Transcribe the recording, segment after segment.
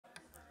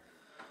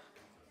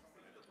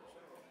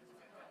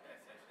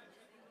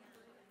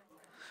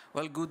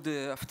Well, good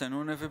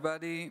afternoon,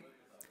 everybody.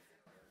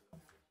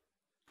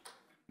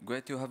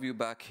 Great to have you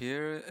back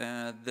here.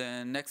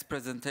 The next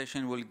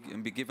presentation will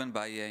be given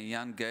by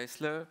Jan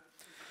Geissler.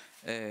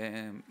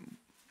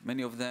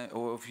 Many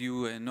of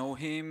you know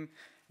him.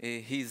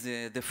 He's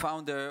the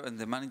founder and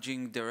the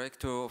managing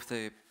director of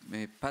the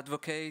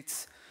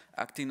Patvocates,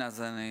 acting as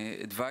an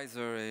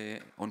advisor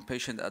on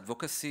patient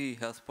advocacy,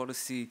 health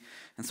policy,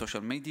 and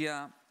social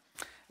media.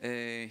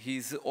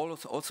 He's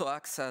also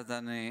acts as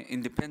an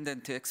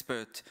independent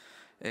expert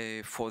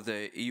for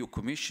the EU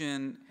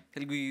Commission.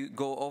 He'll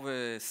go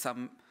over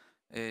some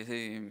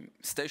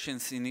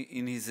stations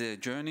in his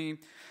journey,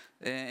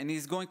 and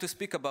he's going to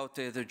speak about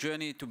the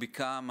journey to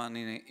become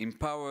an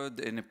empowered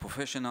and a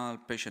professional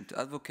patient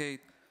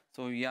advocate.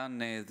 So Jan,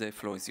 the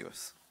floor is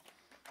yours.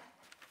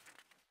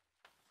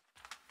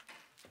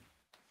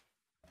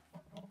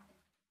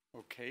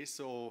 Okay,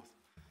 so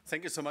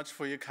thank you so much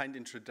for your kind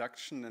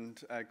introduction,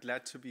 and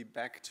glad to be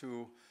back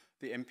to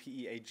the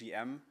MPE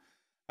AGM.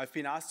 I've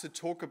been asked to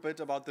talk a bit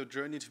about the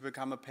journey to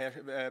become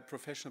a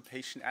professional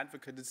patient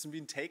advocate. It's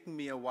been taking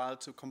me a while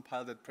to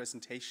compile that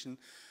presentation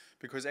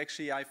because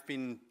actually I've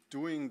been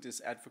doing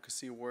this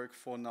advocacy work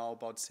for now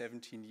about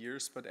 17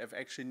 years, but I've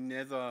actually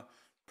never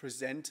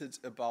presented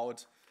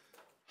about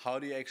how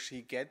do you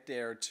actually get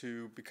there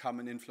to become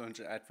an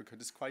influential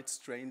advocate. It's quite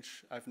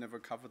strange. I've never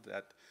covered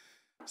that.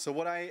 So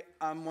what I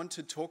want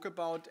to talk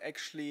about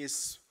actually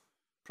is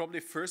probably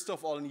first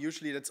of all, and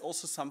usually that's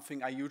also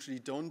something I usually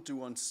don't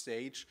do on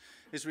stage,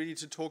 is really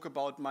to talk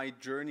about my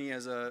journey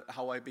as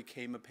how I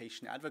became a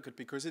patient advocate,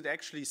 because it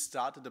actually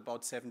started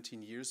about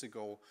 17 years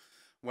ago.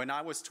 When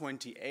I was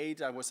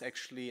 28, I was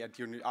actually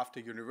after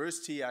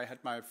university. I had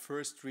my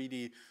first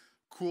really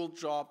cool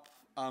job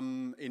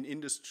in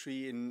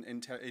industry,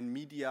 in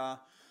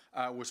media.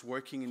 I was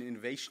working in the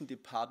innovation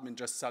department.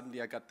 Just suddenly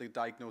I got the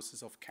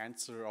diagnosis of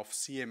cancer, of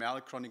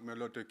CML, chronic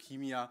myeloid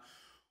leukemia,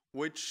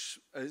 which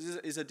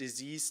is a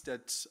disease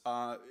that,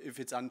 if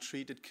it's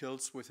untreated,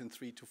 kills within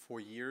 3 to 4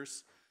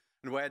 years.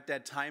 And where at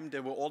that time,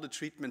 there were all the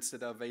treatments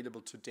that are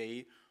available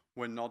today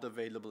were not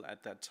available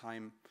at that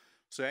time.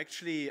 So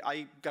actually,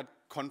 I got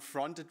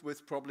confronted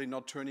with probably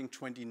not turning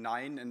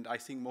 29, and I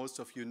think most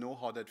of you know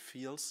how that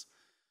feels.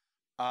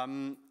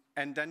 And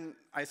then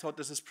I thought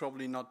this is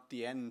probably not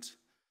the end.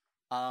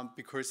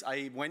 Because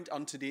I went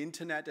onto the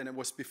internet, and it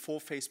was before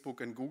Facebook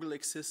and Google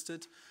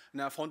existed,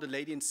 and I found a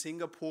lady in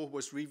Singapore who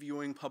was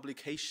reviewing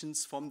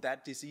publications from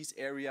that disease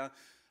area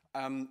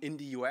in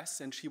the US,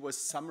 and she was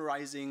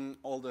summarizing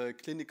all the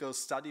clinical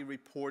study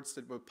reports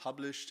that were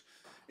published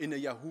in a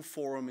Yahoo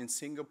forum in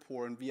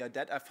Singapore, and via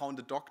that I found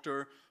a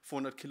doctor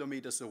 400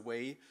 kilometers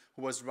away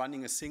who was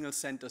running a single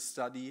center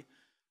study.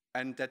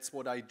 And that's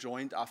what I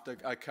joined after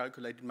I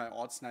calculated my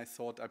odds, and I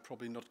thought I'd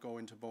probably not go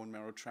into bone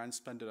marrow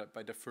transplant,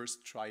 but I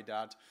first tried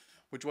that,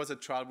 which was a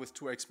trial with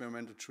 2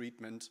 experimental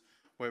treatments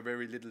where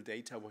very little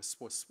data was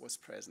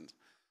present.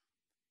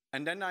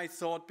 And then I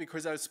thought,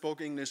 because I spoke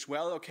English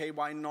well, okay,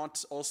 why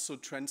not also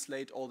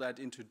translate all that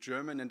into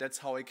German? And that's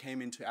how I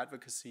came into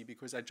advocacy,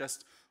 because I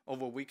just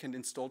over a weekend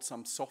installed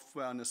some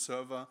software on a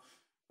server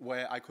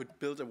where I could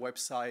build a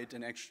website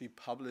and actually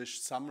publish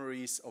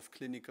summaries of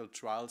clinical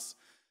trials,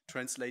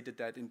 translated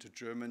that into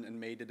German and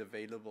made it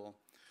available.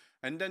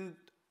 And then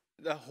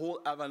the whole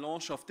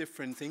avalanche of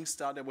different things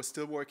started. I was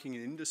still working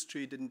in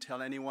industry, didn't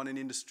tell anyone in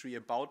industry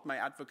about my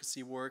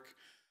advocacy work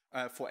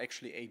for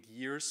actually 8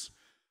 years.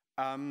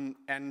 I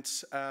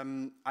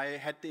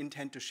had the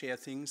intent to share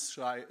things,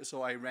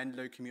 so I ran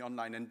Leukemia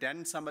Online. And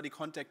then somebody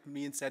contacted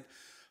me and said,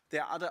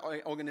 there are other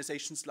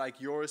organizations like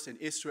yours in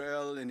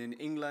Israel and in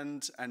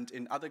England and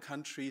in other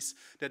countries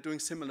that are doing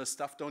similar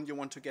stuff. Don't you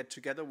want to get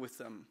together with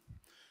them?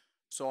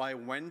 So I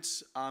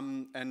went,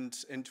 and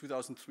in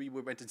 2003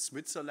 we went in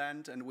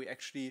Switzerland, and we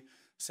actually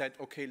said,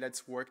 okay,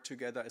 let's work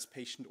together as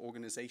patient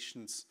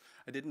organizations.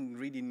 I didn't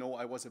really know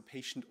I was a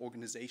patient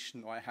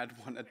organization, or I had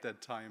one at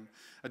that time.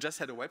 I just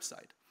had a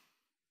website.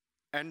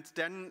 And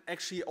then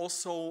actually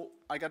also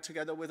I got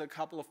together with a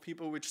couple of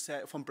people which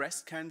said, from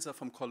breast cancer,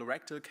 from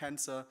colorectal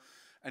cancer,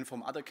 and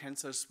from other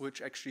cancers,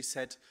 which actually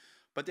said,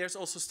 but there's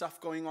also stuff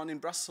going on in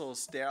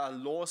Brussels. There are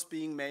laws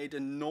being made,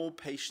 and no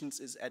patient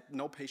is at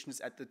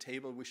the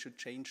table. We should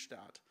change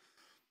that.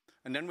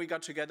 And then we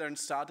got together and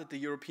started the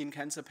European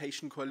Cancer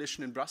Patient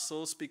Coalition in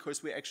Brussels,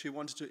 because we actually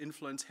wanted to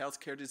influence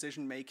healthcare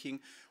decision making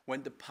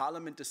when the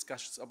Parliament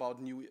discusses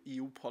about new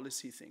EU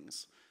policy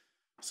things.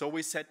 So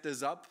we set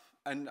this up,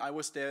 and I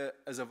was there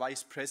as a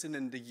vice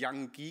president, the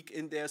young geek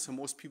in there, so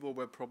most people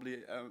were probably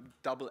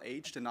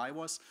double-aged than I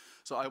was.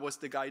 So I was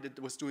the guy that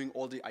was doing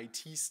all the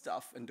IT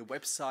stuff and the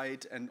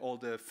website and all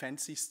the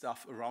fancy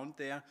stuff around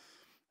there,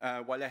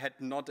 while I had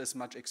not as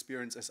much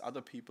experience as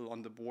other people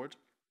on the board.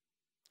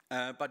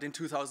 But in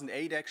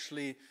 2008,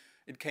 actually,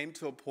 it came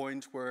to a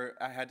point where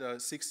I had a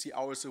 60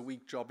 hours a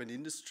week job in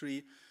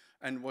industry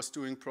and was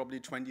doing probably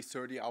 20,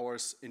 30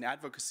 hours in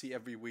advocacy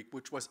every week,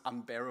 which was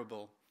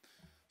unbearable.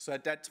 So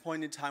at that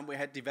point in time, we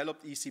had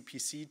developed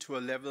ECPC to a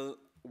level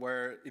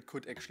where it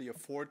could actually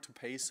afford to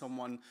pay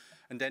someone.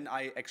 And then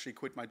I actually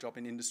quit my job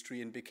in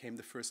industry and became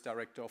the first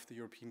director of the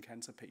European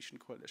Cancer Patient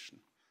Coalition.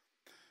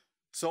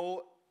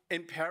 So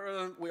in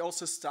parallel, we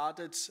also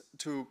started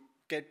to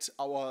get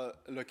our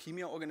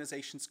leukemia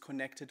organizations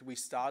connected. We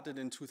started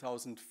in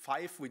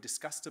 2005. We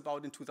discussed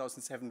about in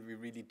 2007. We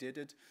really did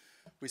it.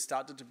 We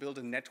started to build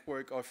a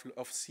network of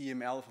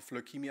CML, of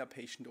leukemia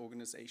patient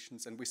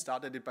organizations. And we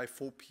started it by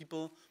 4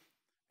 people.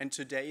 And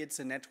today it's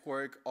a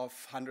network of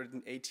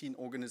 118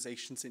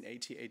 organizations in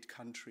 88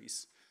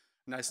 countries.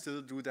 And I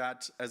still do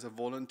that as a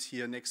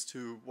volunteer next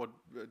to what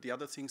the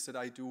other things that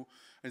I do.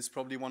 And it's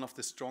probably one of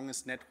the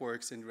strongest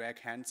networks in rare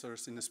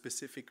cancers, in a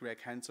specific rare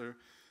cancer,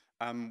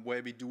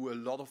 where we do a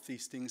lot of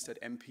these things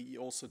that MPE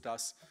also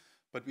does.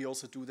 But we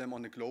also do them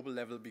on a global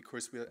level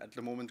because we're at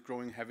the moment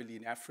growing heavily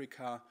in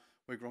Africa.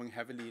 We're growing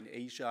heavily in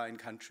Asia, in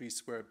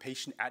countries where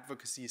patient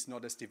advocacy is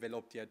not as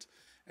developed yet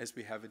as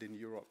we have it in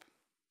Europe.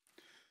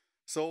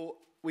 So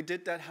we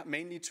did that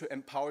mainly to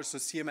empower. So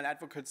CML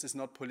Advocates is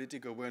not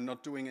political. We're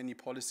not doing any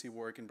policy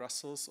work in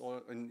Brussels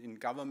or in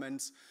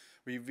governments.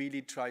 We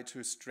really try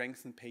to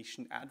strengthen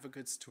patient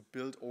advocates, to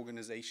build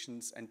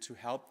organizations and to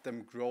help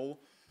them grow.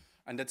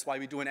 And that's why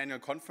we do an annual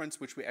conference,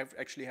 which we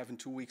actually have in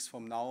 2 weeks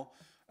from now,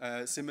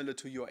 similar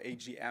to your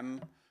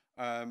AGM,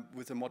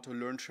 with the motto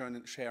Learn,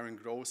 Share and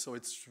Grow. So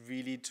it's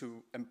really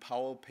to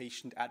empower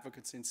patient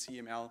advocates in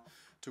CML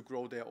to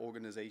grow their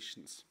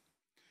organizations.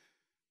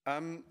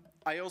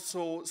 I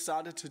also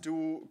started to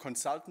do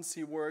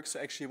consultancy work. So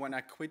actually when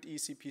I quit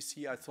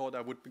ECPC, I thought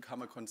I would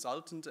become a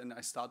consultant, and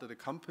I started a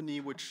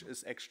company which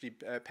is actually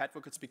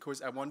Patvocates,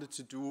 because I wanted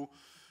to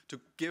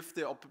give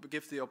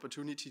the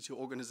opportunity to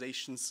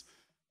organizations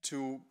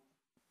to,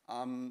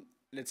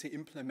 let's say,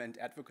 implement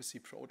advocacy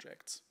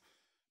projects.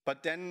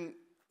 But then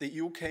the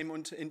EU came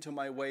into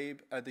my way,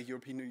 the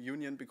European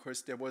Union,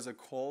 because there was a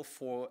call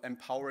for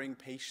empowering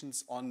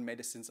patients on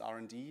medicines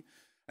R&D.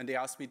 And they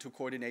asked me to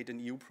coordinate an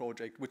EU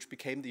project, which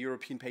became the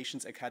European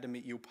Patients Academy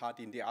EU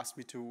Party, and they asked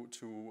me to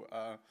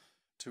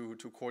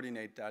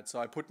coordinate that. So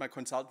I put my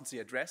consultancy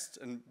at rest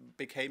and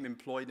became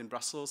employed in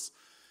Brussels,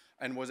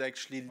 and was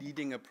actually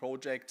leading a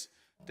project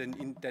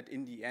that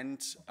in the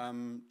end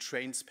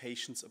trains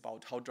patients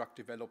about how drug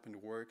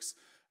development works.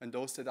 And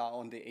those that are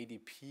on the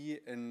ADP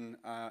in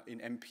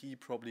MP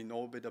probably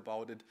know a bit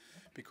about it,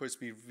 because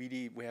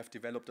we have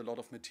developed a lot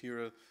of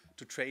material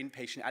to train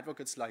patient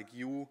advocates like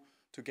you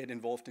to get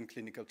involved in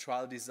clinical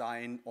trial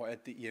design or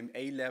at the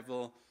EMA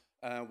level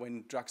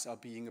when drugs are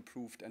being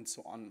approved and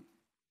so on.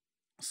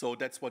 So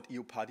that's what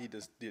EU Party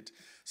did.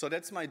 So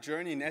that's my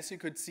journey. And as you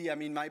could see, I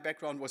mean, my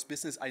background was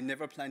business. I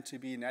never planned to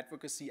be in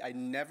advocacy. I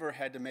never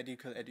had a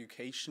medical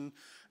education,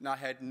 and I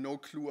had no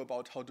clue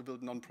about how to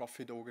build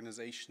nonprofit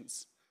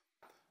organizations.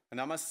 And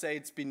I must say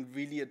it's been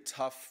really a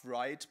tough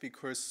ride,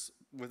 because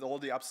with all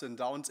the ups and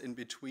downs in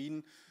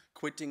between,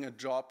 quitting a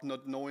job,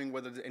 not knowing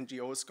whether the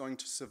NGO is going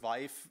to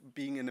survive,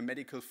 being in a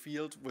medical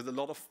field with a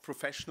lot of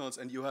professionals,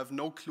 and you have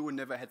no clue and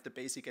never had the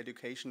basic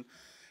education,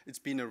 it's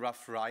been a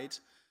rough ride.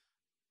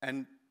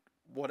 And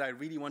what I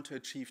really want to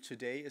achieve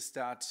today is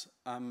that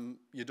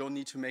you don't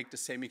need to make the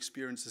same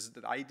experiences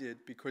that I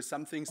did, because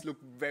some things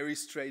look very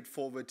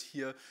straightforward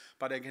here,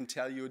 but I can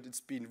tell you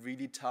it's been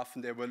really tough,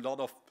 and there were a lot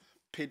of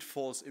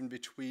pitfalls in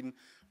between,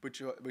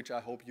 which I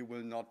hope you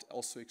will not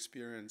also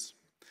experience.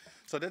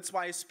 So that's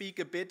why I speak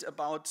a bit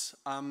about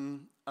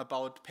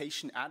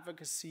patient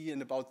advocacy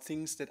and about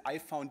things that I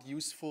found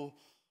useful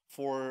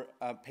for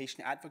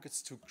patient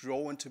advocates to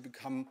grow and to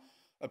become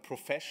a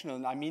professional.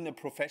 And I mean a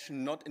professional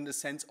not in the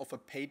sense of a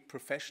paid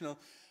professional,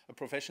 a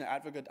professional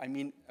advocate. I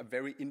mean a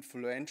very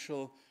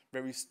influential,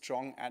 very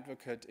strong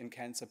advocate in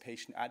cancer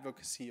patient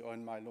advocacy or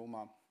in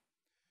myeloma.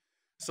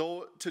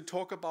 So to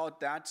talk about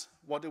that,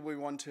 what do we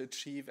want to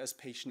achieve as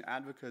patient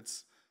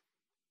advocates?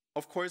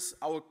 Of course,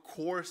 our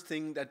core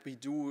thing that we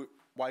do,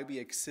 why we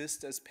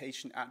exist as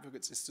patient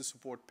advocates, is to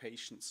support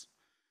patients.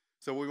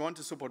 So we want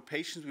to support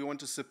patients, we want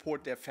to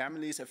support their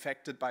families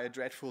affected by a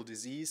dreadful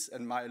disease,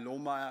 and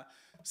myeloma,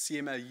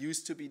 CML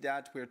used to be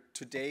that. We're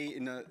today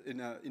in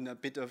a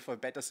bit of a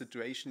better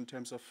situation in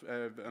terms of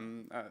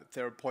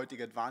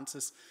therapeutic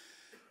advances.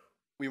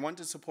 We want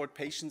to support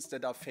patients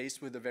that are faced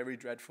with a very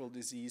dreadful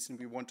disease, and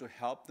we want to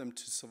help them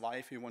to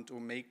survive. We want to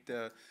make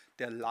their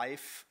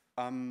life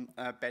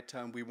better,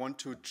 and we want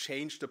to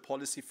change the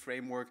policy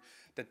framework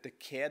that the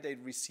care they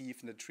receive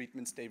and the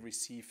treatments they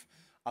receive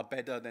are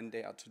better than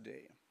they are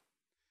today.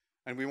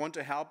 And we want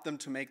to help them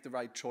to make the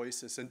right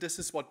choices. And this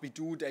is what we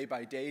do day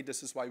by day.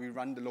 This is why we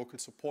run the local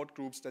support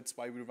groups. That's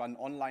why we run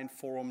online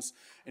forums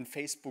and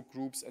Facebook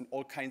groups and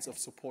all kinds of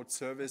support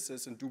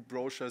services and do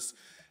brochures.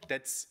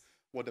 That's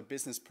what a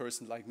business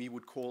person like me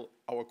would call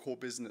our core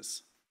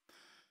business.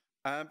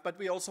 But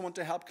we also want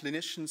to help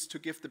clinicians to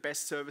give the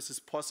best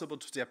services possible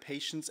to their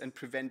patients and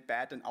prevent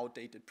bad and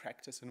outdated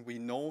practice. And we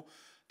know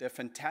there are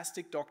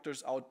fantastic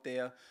doctors out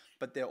there,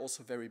 but there are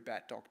also very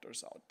bad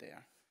doctors out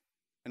there.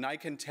 And I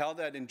can tell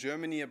that in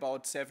Germany,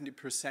 about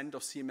 70%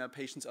 of CML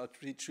patients are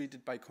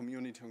treated by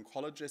community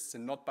oncologists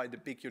and not by the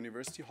big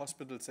university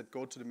hospitals that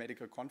go to the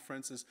medical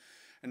conferences.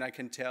 And I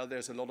can tell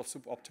there's a lot of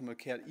suboptimal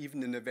care,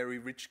 even in a very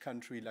rich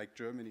country like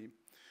Germany.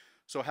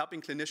 So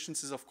helping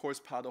clinicians is, of course,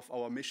 part of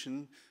our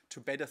mission to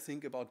better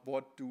think about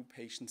what do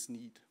patients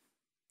need.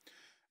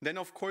 Then,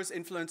 of course,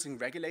 influencing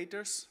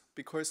regulators,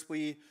 because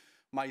we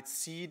might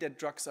see that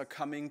drugs are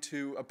coming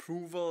to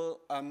approval,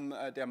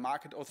 there are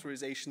market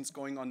authorizations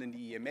going on in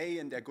the EMA,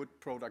 and there are good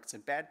products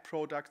and bad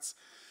products.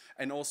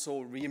 And also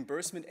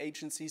reimbursement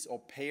agencies or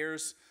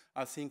payers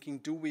are thinking,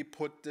 do we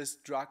put this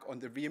drug on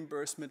the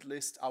reimbursement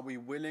list? Are we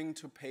willing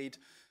to pay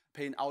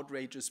an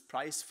outrageous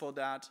price for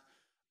that?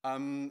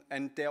 And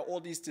there are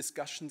all these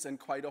discussions, and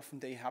quite often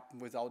they happen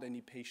without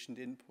any patient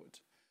input.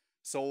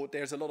 So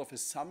there's a lot of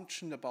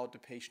assumption about the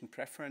patient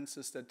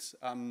preferences that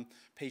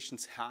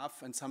patients have,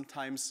 and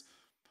sometimes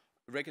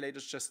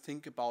regulators just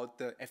think about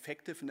the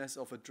effectiveness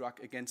of a drug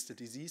against the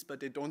disease, but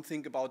they don't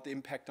think about the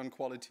impact on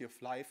quality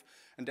of life,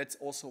 and that's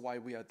also why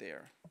we are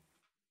there.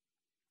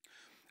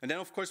 And then,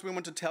 of course, we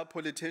want to tell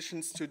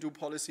politicians to do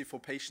policy for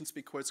patients,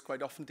 because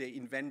quite often they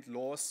invent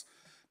laws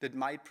that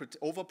might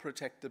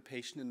overprotect the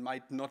patient and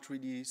might not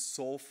really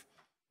solve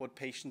what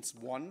patients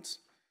want,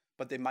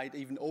 but they might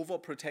even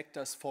overprotect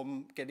us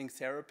from getting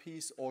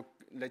therapies or,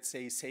 let's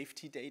say,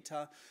 safety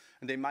data.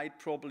 And they might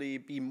probably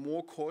be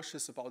more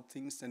cautious about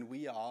things than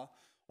we are,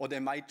 or they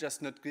might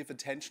just not give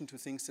attention to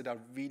things that are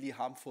really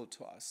harmful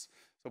to us.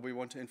 So we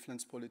want to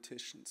influence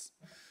politicians.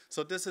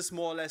 So this is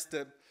more or less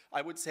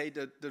I would say,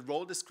 the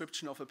role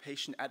description of a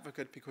patient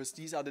advocate, because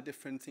these are the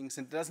different things.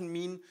 And it doesn't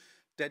mean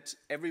that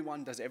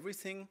everyone does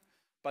everything,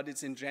 but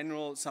it's in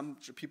general, some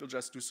people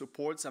just do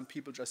support, some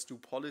people just do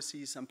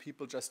policy, some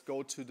people just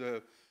go to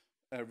the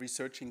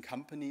researching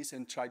companies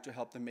and try to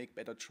help them make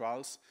better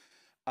trials.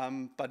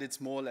 But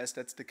it's more or less,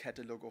 that's the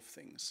catalog of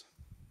things.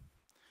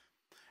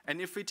 And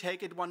if we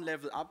take it one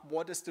level up,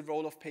 what is the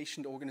role of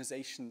patient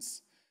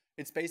organizations?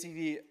 It's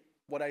basically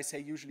what I say,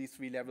 usually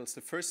 3 levels.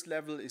 The first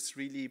level is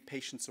really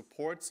patient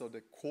support, so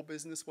the core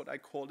business, what I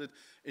call it,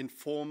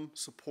 inform,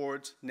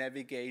 support,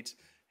 navigate,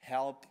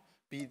 help,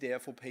 be there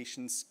for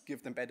patients,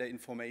 give them better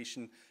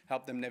information,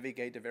 help them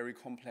navigate a very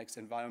complex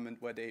environment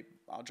where they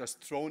are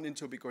just thrown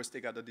into because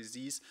they got a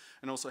disease,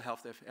 and also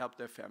help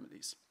their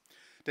families.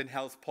 Then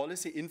health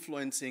policy,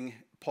 influencing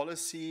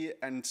policy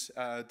and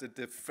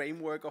the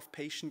framework of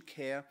patient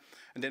care.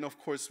 And then, of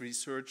course,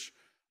 research,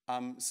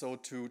 so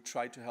to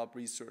try to help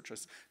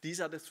researchers.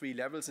 These are the 3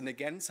 levels. And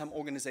again, some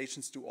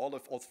organizations do all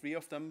 3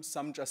 of them.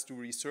 Some just do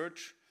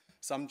research.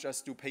 Some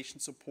just do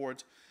patient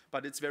support.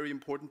 But it's very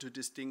important to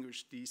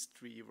distinguish these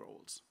 3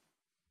 roles.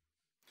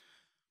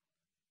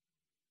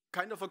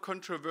 Kind of a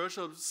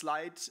controversial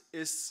slide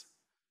is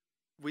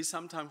we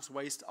sometimes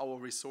waste our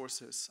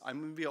resources. I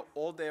mean, we are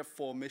all there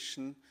for a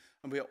mission,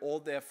 and we are all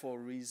there for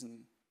a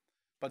reason.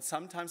 But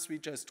sometimes we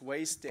just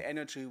waste the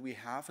energy we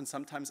have, and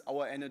sometimes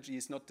our energy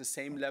is not the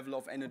same level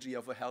of energy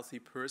of a healthy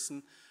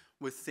person,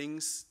 with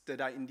things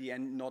that are in the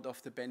end not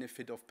of the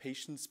benefit of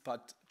patients,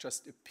 but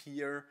just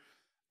appear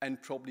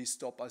and probably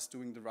stop us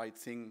doing the right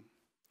thing.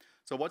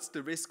 So what's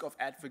the risk of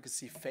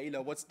advocacy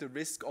failure? What's the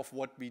risk of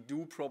what we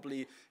do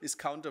probably is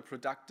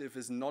counterproductive,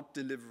 is not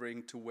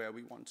delivering to where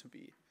we want to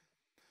be?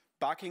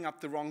 Barking up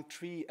the wrong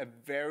tree, a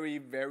very,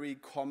 very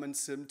common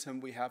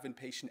symptom we have in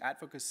patient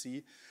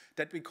advocacy,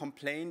 that we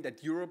complain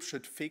that Europe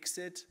should fix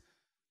it,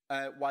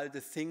 while the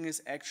thing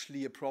is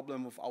actually a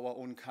problem of our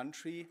own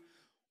country,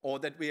 or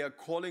that we are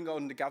calling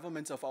on the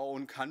governments of our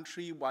own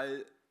country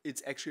while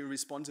it's actually a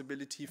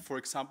responsibility, for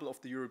example,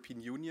 of the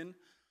European Union.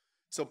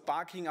 So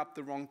barking up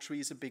the wrong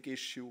tree is a big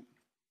issue.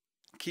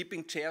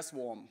 Keeping chairs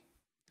warm,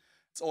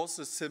 it's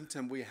also a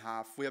symptom we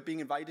have. We are being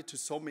invited to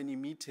so many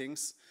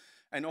meetings,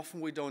 and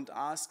often we don't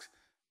ask,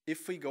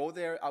 if we go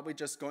there, are we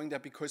just going there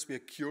because we are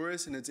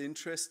curious and it's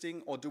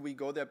interesting, or do we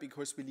go there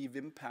because we leave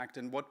impact?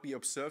 And what we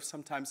observe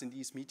sometimes in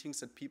these meetings,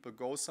 that people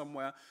go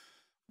somewhere,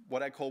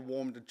 what I call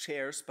warm the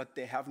chairs, but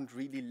they haven't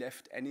really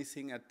left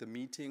anything at the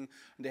meeting,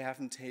 and they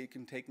haven't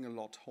taken a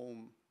lot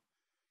home,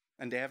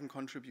 and they haven't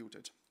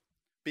contributed.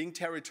 Being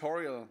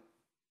territorial,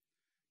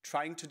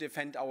 trying to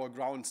defend our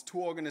grounds, 2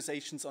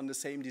 organizations on the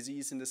same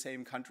disease in the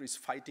same countries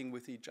fighting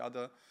with each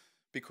other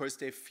because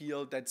they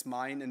feel that's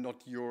mine and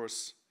not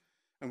yours.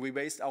 And we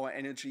waste our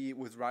energy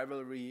with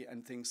rivalry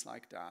and things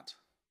like that.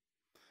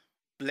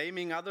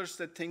 Blaming others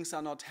that things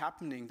are not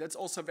happening. That's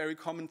also a very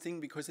common thing,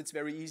 because it's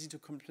very easy to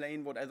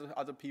complain what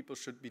other people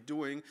should be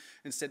doing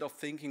instead of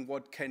thinking,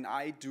 what can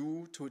I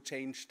do to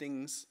change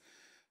things?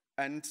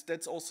 And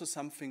that's also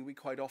something we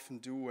quite often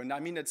do. And I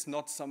mean, it's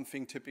not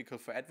something typical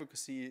for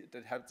advocacy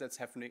that's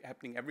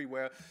happening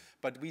everywhere,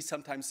 but we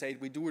sometimes say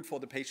we do it for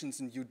the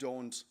patients and you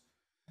don't.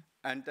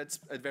 And that's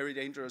a very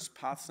dangerous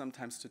path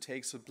sometimes to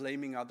take, so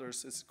blaming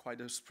others is quite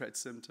a spread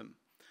symptom.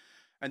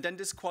 And then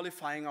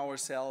disqualifying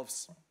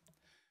ourselves.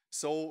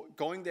 So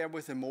going there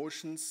with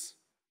emotions,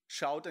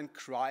 shout and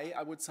cry,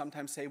 I would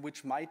sometimes say,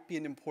 which might be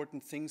an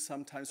important thing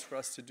sometimes for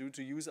us to do,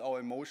 to use our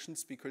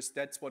emotions, because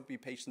that's what we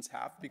patients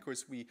have,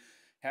 because we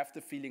have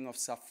the feeling of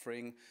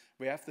suffering.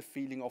 We have the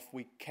feeling of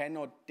we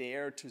cannot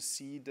dare to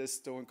see this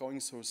going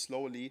so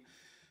slowly.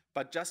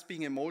 But just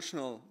being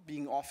emotional,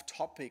 being off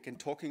topic and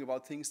talking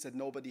about things that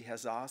nobody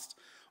has asked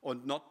or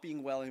not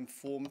being well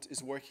informed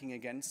is working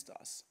against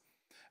us.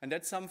 And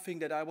that's something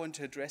that I want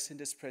to address in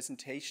this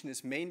presentation,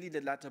 is mainly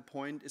the latter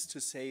point, is to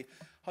say,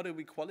 how do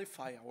we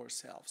qualify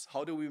ourselves?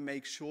 How do we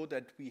make sure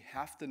that we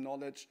have the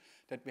knowledge,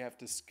 that we have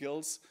the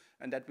skills,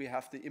 and that we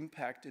have the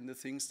impact in the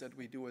things that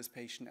we do as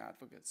patient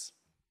advocates?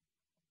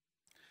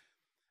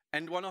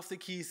 And one of the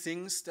key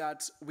things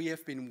that we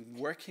have been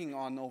working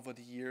on over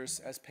the years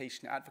as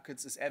patient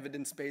advocates is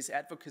evidence-based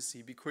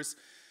advocacy, because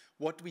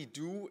what we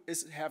do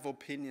is have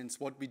opinions.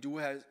 What we do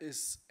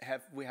is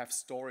we have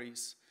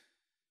stories.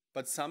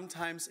 But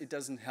sometimes it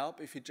doesn't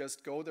help if you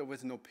just go there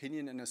with an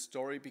opinion and a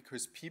story,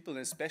 because people,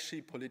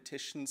 especially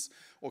politicians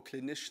or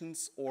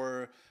clinicians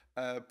or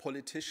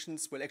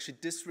politicians, will actually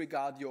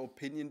disregard your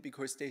opinion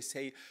because they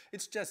say,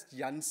 it's just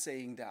Jan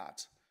saying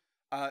that.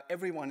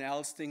 Everyone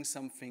else thinks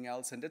something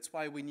else. And that's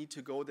why we need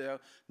to go there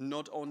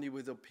not only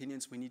with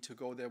opinions, we need to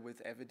go there with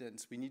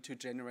evidence. We need to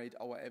generate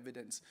our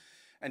evidence.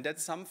 And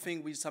that's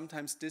something we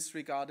sometimes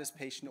disregard as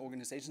patient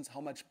organizations, how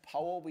much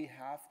power we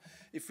have.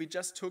 If we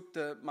just took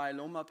the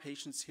myeloma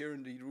patients here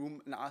in the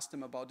room and asked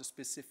them about a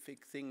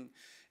specific thing,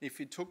 if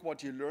you took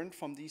what you learned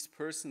from this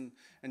person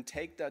and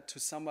take that to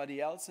somebody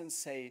else and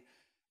say,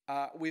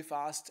 we've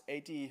asked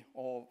 80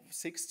 or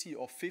 60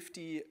 or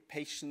 50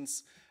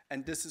 patients,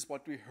 and this is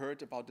what we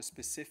heard about the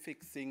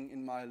specific thing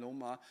in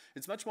myeloma,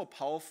 it's much more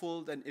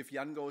powerful than if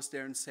Jan goes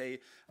there and say,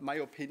 my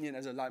opinion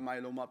as a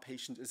myeloma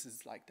patient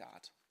is like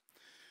that.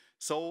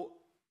 So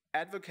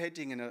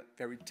advocating in a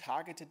very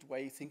targeted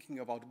way, thinking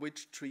about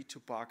which tree to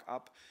bark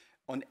up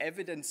on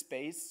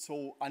evidence-based,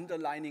 so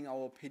underlining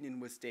our opinion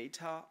with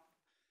data,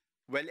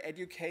 well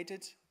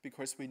educated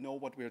because we know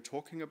what we're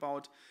talking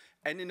about,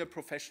 and in a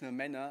professional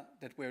manner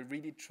that we're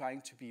really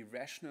trying to be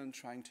rational and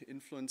trying to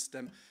influence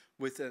them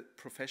with a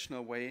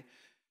professional way.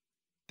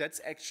 That's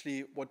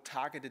actually what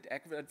targeted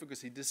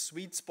advocacy, the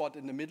sweet spot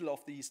in the middle of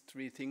these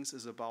three things,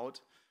 is about.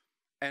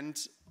 And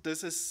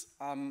this is,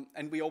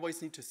 and we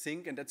always need to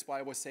think, and that's why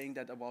I was saying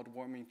that about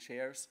warming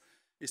chairs,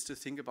 is to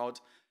think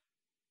about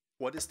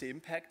what is the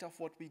impact of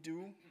what we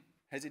do?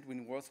 Has it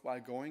been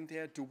worthwhile going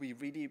there? Do we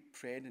really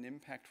create an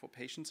impact for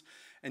patients?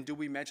 And do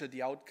we measure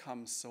the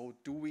outcomes? So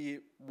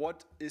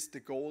what is the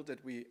goal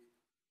that we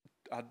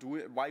are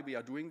doing, why we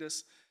are doing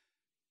this?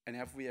 And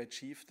have we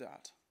achieved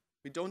that?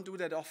 We don't do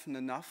that often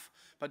enough,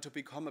 but to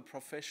become a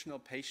professional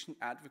patient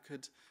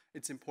advocate,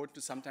 it's important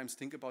to sometimes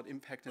think about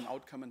impact and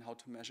outcome and how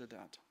to measure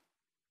that.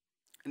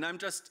 And I'm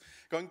just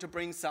going to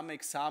bring some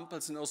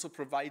examples and also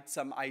provide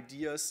some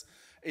ideas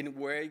in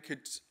where you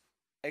could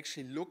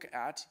actually look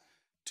at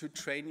to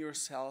train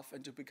yourself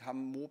and to become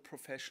more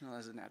professional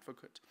as an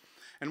advocate.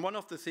 And one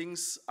of the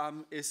things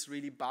is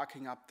really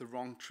barking up the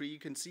wrong tree. You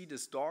can see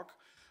this dog,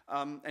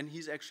 and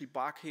he's actually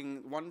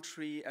barking one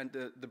tree, and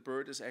the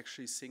bird is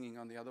actually singing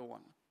on the other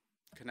one.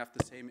 You can have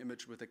the same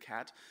image with a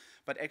cat,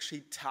 but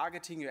actually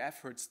targeting your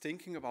efforts,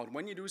 thinking about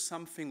when you do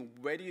something,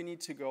 where do you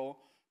need to go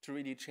to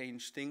really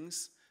change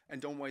things,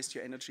 and don't waste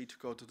your energy to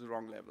go to the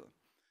wrong level.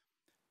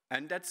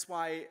 And that's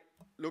why,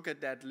 look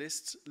at that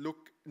list,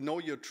 know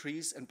your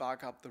trees and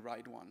bark up the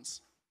right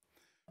ones.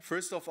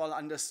 First of all,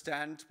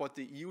 understand what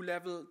the EU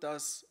level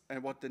does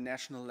and what the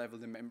national level,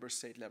 the member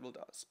state level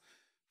does.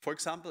 For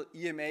example,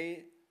 EMA,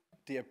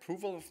 the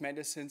approval of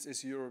medicines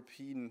is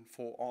European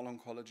for all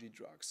oncology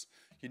drugs.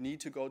 You need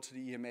to go to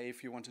the EMA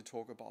if you want to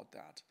talk about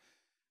that.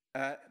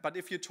 But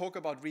if you talk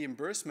about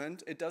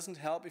reimbursement, it doesn't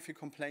help if you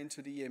complain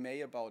to the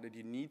EMA about it.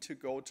 You need to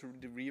go to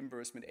the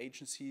reimbursement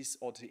agencies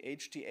or the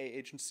HTA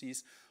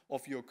agencies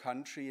of your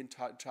country and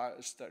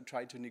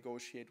try to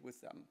negotiate with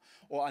them,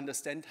 or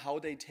understand how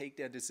they take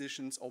their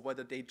decisions, or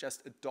whether they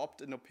just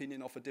adopt an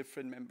opinion of a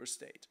different member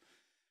state.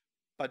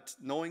 But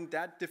knowing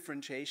that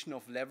differentiation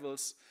of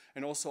levels,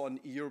 and also on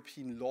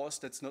European laws,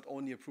 that's not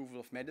only approval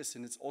of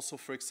medicine, it's also,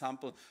 for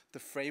example, the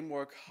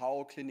framework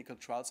how clinical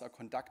trials are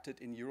conducted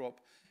in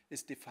Europe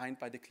is defined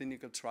by the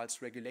clinical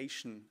trials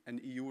regulation and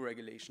EU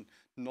regulation,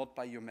 not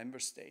by your member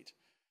state.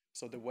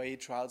 So the way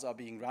trials are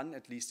being run,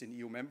 at least in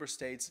EU member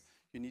states,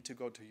 you need to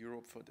go to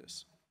Europe for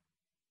this.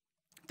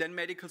 Then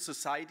medical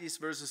societies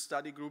versus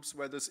study groups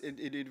versus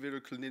individual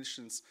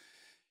clinicians.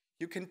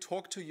 You can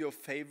talk to your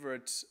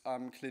favorite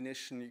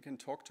clinician, you can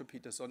talk to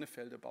Peter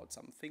Sonnefeld about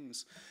some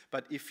things,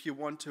 but if you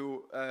want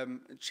to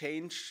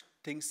change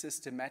things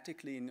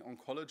systematically in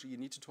oncology, you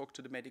need to talk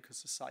to the medical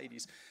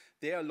societies.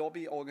 They are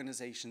lobby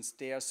organizations,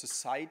 they are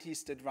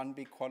societies that run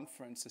big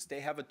conferences. They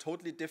have a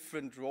totally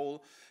different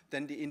role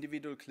than the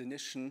individual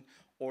clinician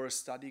or a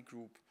study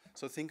group.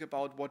 So think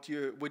about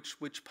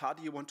which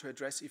party you want to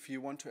address if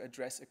you want to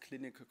address a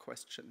clinical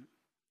question.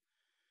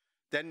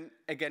 Then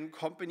again,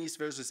 companies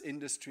versus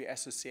industry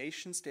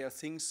associations. There are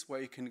things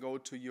where you can go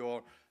to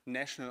your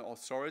national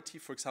authority.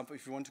 For example,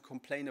 if you want to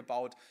complain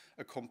about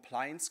a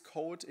compliance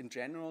code in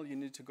general, you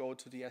need to go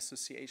to the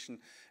association.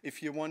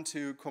 If you want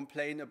to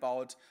complain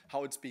about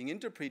how it's being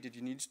interpreted,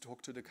 you need to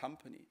talk to the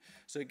company.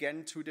 So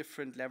again, two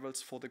different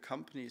levels for the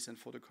companies and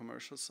for the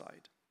commercial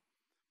side.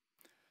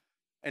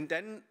 And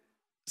then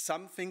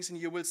some things, and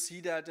you will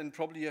see that, and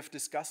probably you have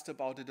discussed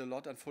about it a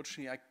lot.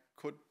 Unfortunately, I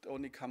could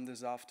only come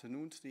this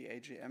afternoon to the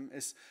AGM,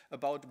 is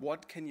about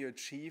what can you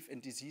achieve in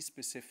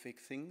disease-specific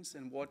things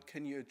and what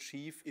can you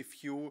achieve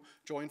if you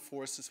join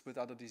forces with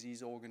other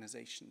disease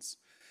organizations.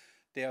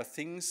 There are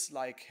things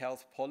like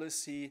health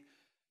policy.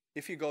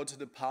 If you go to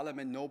the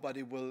parliament,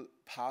 nobody will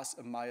pass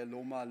a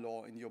myeloma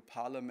law in your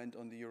parliament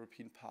or the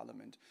European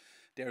Parliament.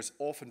 There's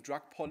orphan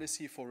drug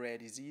policy for rare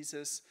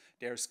diseases.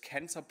 There's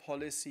cancer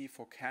policy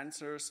for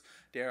cancers.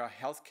 There are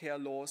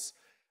healthcare laws.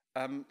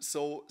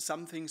 So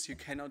some things you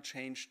cannot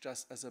change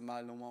just as a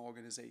myeloma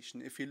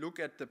organization. If you look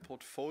at the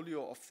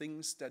portfolio of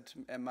things that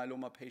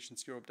Myeloma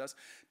Patients Europe does,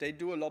 they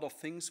do a lot of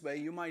things where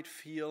you might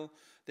feel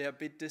they're a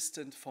bit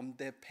distant from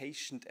their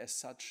patient as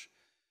such.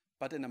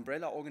 But an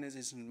umbrella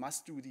organization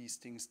must do these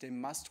things. They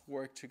must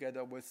work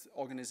together with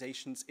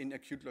organizations in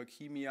acute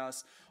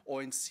leukemias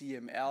or in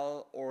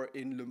CML or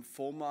in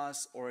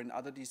lymphomas or in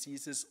other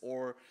diseases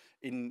or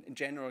in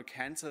general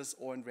cancers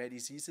or in rare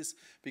diseases,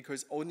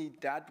 because only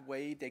that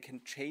way they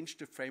can change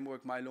the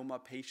framework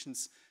myeloma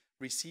patients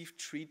receive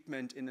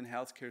treatment in a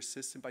healthcare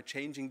system by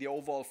changing the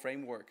overall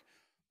framework.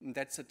 And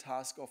that's the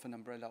task of an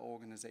umbrella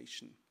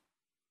organization.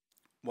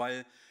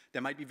 While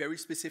there might be very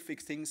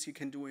specific things you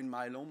can do in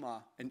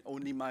myeloma, and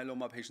only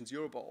Myeloma Patients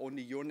Europe or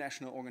only your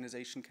national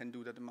organization can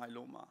do that in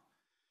myeloma.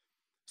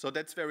 So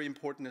that's very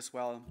important as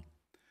well.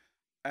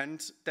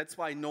 And that's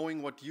why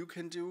knowing what you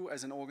can do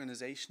as an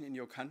organization in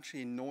your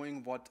country,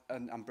 knowing what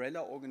an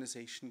umbrella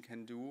organization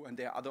can do, and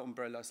there are other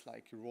umbrellas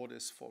like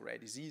EURODIS for rare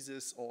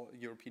diseases or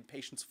European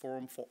Patients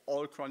Forum for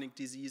all chronic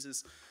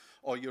diseases,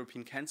 or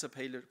European Cancer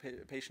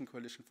Patient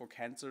Coalition for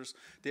cancers.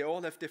 They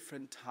all have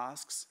different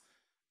tasks,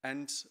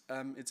 and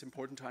it's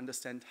important to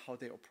understand how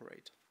they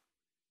operate.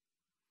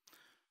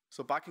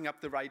 So barking up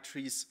the right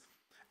trees.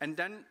 And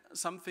then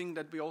something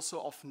that we also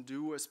often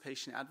do as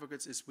patient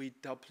advocates is we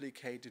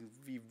duplicate and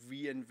we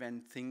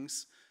reinvent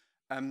things.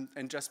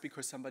 And just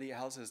because somebody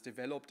else has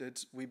developed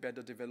it, we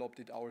better develop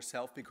it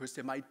ourselves because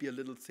there might be a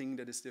little thing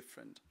that is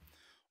different.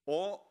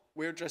 Or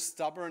we're just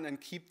stubborn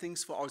and keep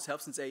things for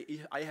ourselves and say,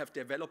 I have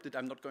developed it,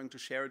 I'm not going to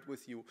share it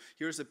with you.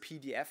 Here's a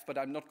PDF, but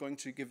I'm not going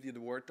to give you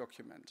the Word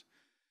document.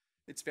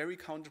 It's very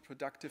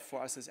counterproductive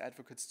for us as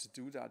advocates to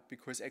do that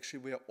because actually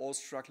we are all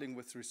struggling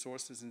with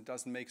resources and it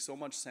doesn't make so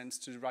much sense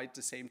to write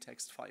the same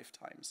text 5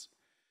 times.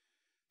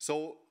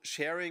 So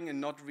sharing and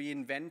not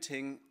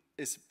reinventing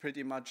is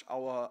pretty much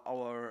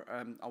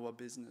our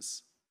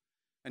business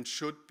and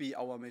should be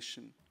our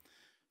mission.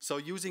 So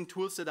using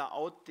tools that are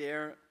out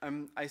there,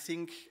 I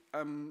think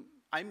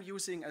I'm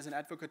using as an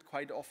advocate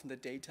quite often the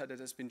data that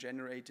has been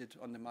generated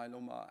on the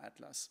Myeloma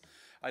Atlas.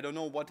 I don't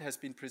know what has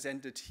been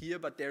presented here,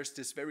 but there's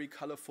this very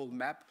colorful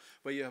map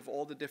where you have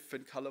all the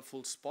different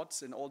colorful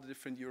spots in all the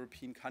different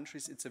European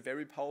countries. It's a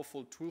very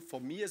powerful tool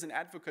for me as an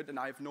advocate, and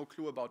I have no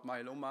clue about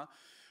myeloma,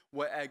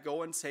 where I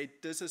go and say,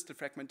 this is the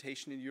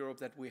fragmentation in Europe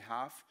that we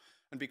have.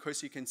 And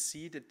because you can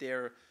see that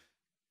they're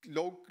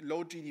low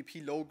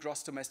GDP, low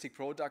gross domestic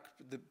product,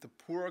 the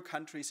poorer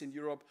countries in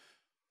Europe,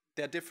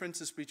 there are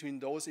differences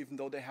between those, even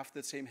though they have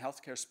the same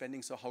healthcare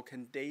spending. So how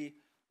can they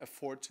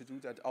afford to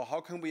do that? Or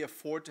how can we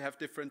afford to have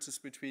differences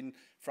between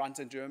France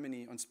and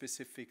Germany on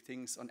specific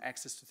things, on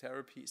access to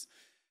therapies?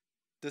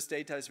 This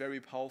data is very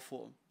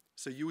powerful.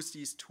 So use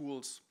these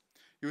tools.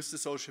 Use the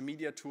social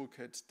media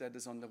toolkit that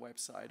is on the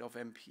website of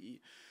MPE.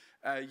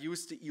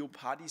 Use the EU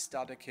Party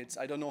Starter Kits.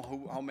 I don't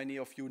know how many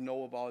of you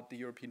know about the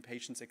European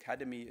Patients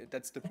Academy.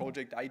 That's the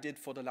project I did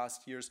for the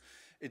last years.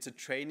 It's a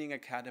training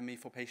academy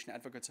for patient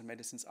advocates and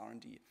medicines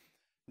R&D.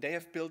 They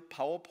have built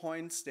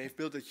PowerPoints. They've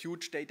built a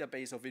huge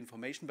database of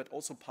information, but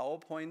also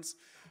PowerPoints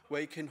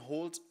where you can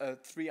hold a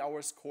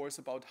 3-hour course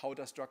about how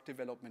does drug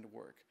development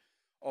work,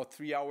 or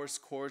 3-hour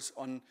course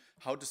on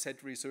how to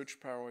set research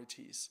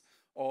priorities,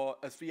 or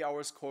a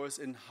 3-hour course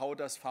in how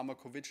does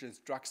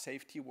pharmacovigilance, drug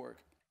safety work.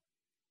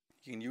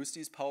 You can use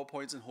these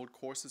PowerPoints and hold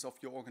courses of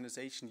your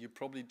organization. You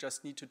probably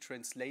just need to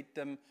translate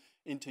them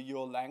into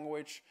your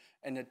language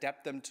and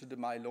adapt them to the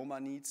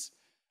myeloma needs.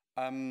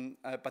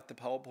 But the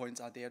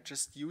PowerPoints are there.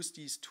 Just use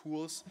these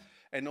tools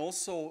and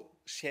also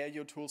share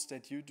your tools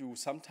that you do.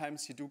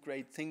 Sometimes you do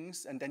great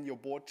things and then your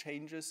board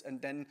changes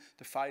and then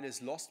the file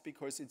is lost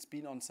because it's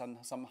been on some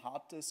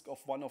hard disk of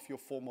one of your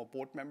former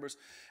board members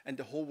and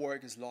the whole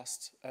work is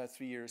lost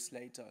 3 years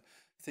later.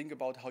 Think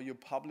about how you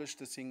publish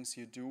the things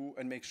you do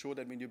and make sure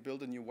that when you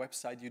build a new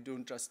website, you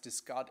don't just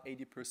discard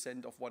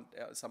 80% of what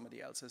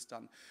somebody else has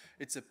done.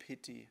 It's a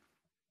pity.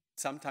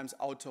 sometimes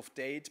out of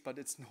date, but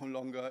it's no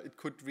longer, it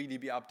could really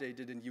be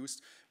updated and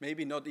used,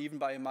 maybe not even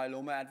by a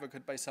myeloma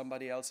advocate, by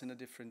somebody else in a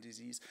different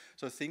disease.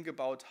 So think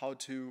about how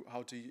to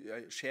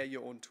share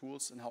your own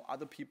tools and how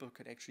other people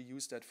could actually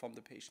use that from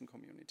the patient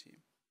community.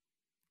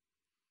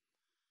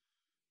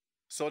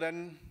 So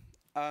then,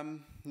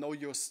 know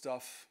your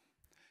stuff.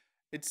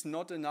 It's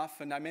not enough,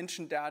 and I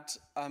mentioned that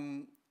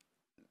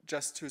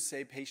just to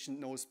say patient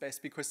knows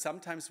best, because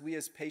sometimes we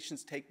as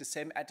patients take the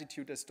same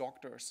attitude as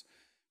doctors.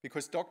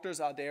 Because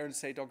doctors are there and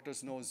say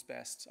doctors knows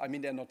best. I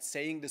mean, they're not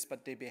saying this,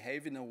 but they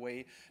behave in a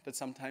way that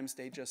sometimes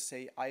they just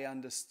say, I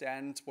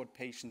understand what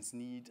patients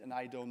need, and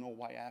I don't know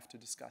why I have to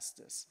discuss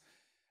this.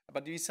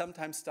 But we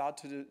sometimes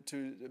start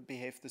to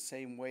behave the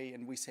same way,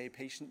 and we say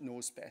patient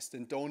knows best,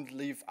 and don't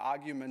leave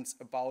arguments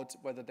about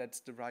whether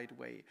that's the right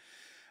way.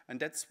 And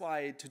that's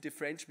why to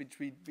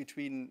differentiate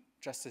between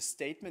just a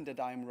statement that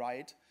I'm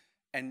right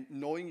and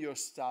knowing your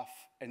stuff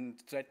and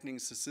threatening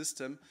the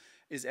system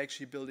is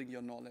actually building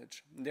your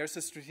knowledge. And there's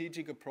a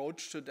strategic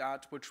approach to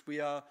that, which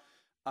we are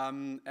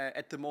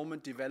at the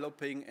moment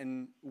developing,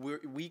 and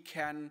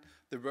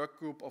the work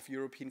group of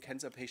European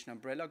Cancer Patient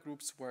Umbrella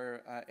Groups,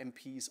 where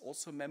MP is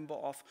also a member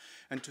of,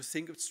 and to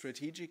think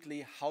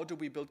strategically, how do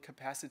we build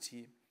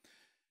capacity?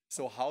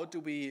 So how do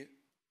we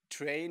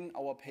train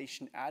our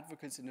patient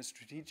advocates in a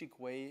strategic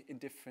way in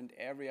different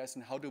areas,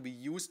 and how do we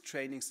use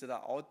trainings that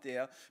are out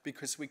there,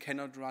 because we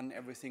cannot run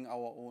everything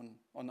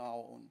on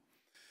our own.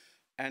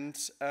 And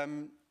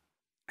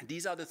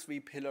these are the three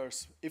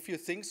pillars. If you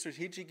think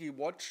strategically,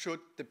 what should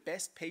the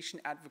best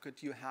patient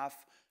advocate you have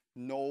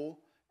know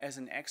as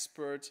an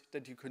expert,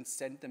 that you can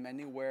send them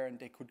anywhere and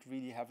they could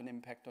really have an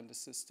impact on the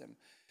system?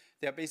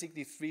 There are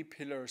basically three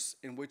pillars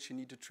in which you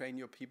need to train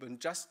your people. And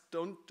just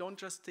don't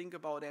just think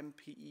about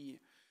MPE.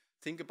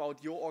 Think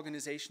about your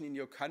organization in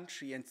your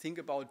country, and think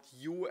about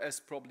you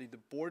as probably the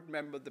board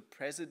member, the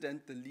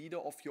president, the leader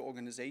of your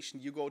organization.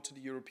 You go to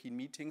the European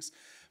meetings,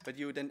 but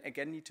you then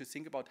again need to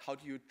think about how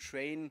do you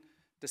train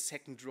the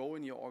second row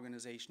in your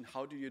organization?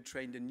 How do you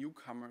train the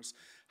newcomers?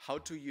 How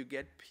do you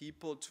get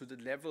people to the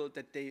level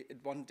that they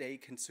one day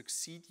can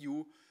succeed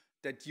you,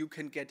 that you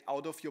can get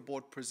out of your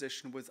board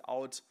position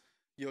without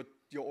your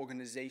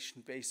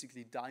organization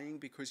basically dying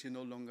because you're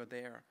no longer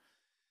there?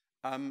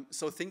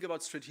 So think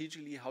about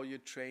strategically how you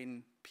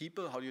train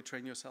people, how you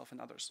train yourself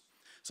and others.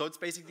 So it's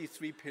basically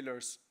three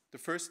pillars. The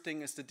first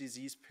thing is the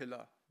disease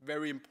pillar,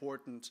 very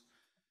important.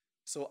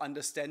 So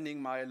understanding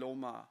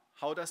myeloma.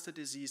 How does the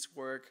disease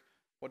work?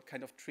 What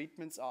kind of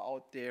treatments are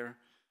out there?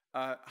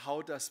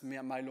 How does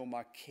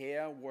myeloma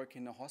care work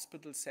in a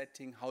hospital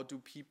setting? How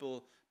do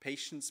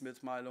patients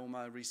with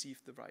myeloma receive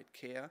the right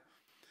care?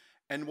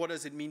 And what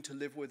does it mean to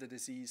live with a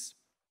disease?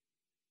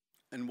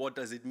 And what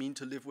does it mean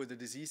to live with a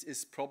disease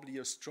is probably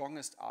your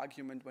strongest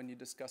argument when you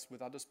discuss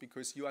with others,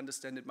 because you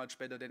understand it much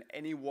better than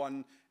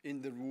anyone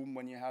in the room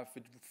when you have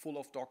it full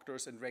of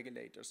doctors and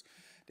regulators.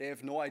 They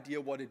have no idea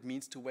what it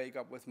means to wake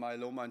up with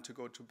myeloma and to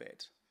go to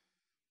bed.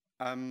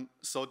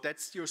 So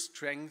that's your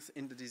strength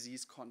in the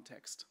disease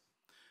context.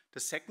 The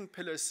second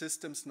pillar is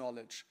systems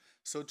knowledge.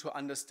 So to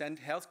understand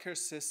healthcare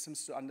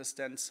systems, to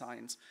understand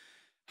science.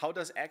 How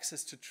does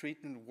access to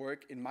treatment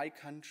work in my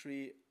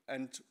country,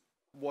 and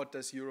what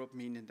does Europe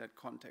mean in that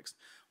context?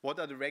 What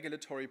are the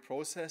regulatory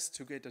process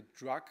to get a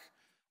drug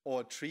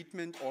or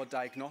treatment or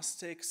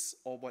diagnostics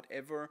or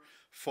whatever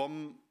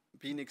from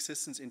being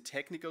existence in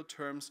technical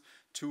terms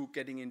to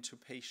getting into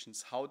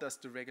patients? How does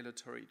the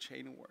regulatory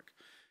chain work?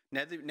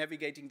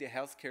 Navigating the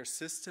healthcare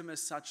system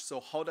as such.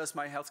 So how does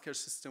my healthcare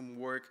system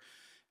work?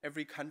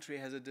 Every country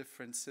has a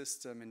different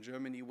system. In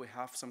Germany, we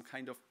have some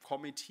kind of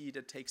committee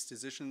that takes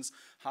decisions.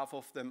 Half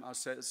of them are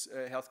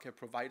healthcare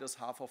providers,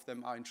 half of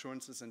them are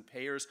insurances and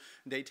payers.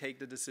 They take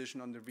the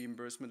decision on the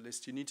reimbursement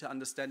list. You need to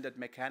understand that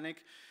mechanic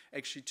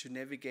actually to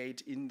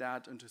navigate in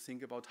that and to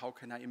think about how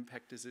can I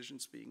impact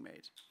decisions being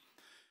made.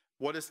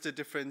 What is the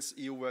difference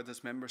EU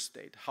versus member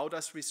state? How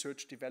does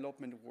research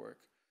development work?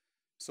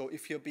 So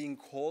if you're being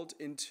called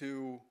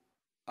into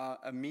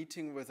a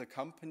meeting with a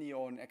company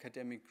or an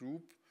academic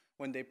group,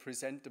 when they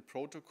present the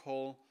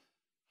protocol,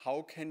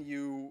 how can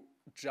you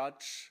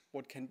judge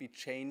what can be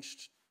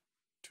changed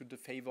to the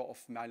favor of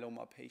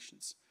myeloma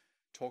patients?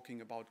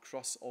 Talking about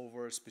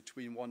crossovers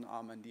between one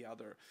arm and the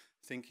other,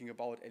 thinking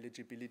about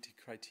eligibility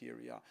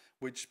criteria,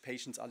 which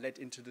patients are let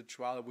into the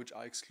trial, which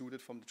are excluded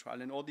from the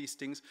trial, and all these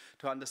things.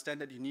 To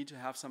understand that, you need to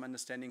have some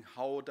understanding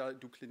how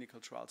do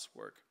clinical trials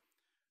work.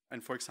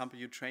 And for example,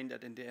 you train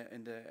that in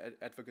the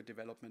advocate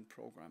development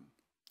program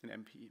in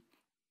MPE.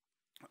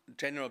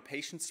 General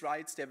patients'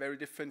 rights, they're very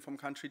different from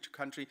country to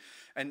country,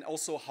 and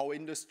also how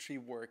industry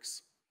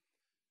works.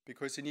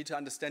 Because you need to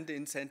understand the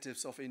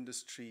incentives of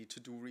industry to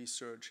do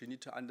research. You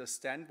need to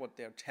understand what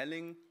they're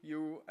telling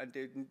you, and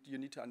you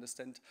need to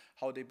understand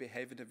how they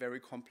behave in a very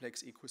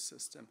complex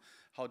ecosystem,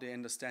 how they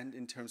understand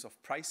in terms of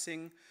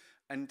pricing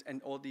and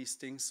all these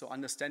things. So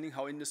understanding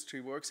how industry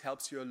works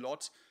helps you a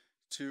lot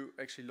to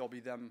actually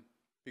lobby them.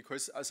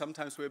 Because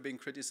sometimes we're being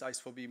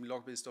criticized for being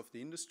lobbyists of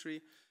the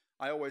industry.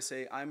 I always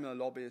say I'm a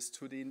lobbyist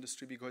to the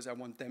industry because I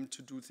want them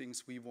to do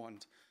things we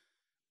want.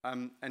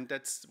 And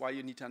that's why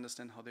you need to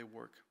understand how they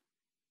work.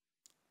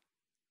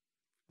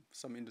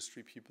 Some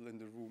industry people in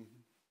the room.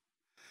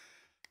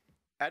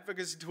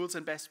 Advocacy tools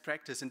and best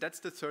practice, and that's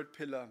the third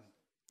pillar.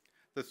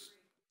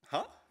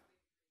 Huh?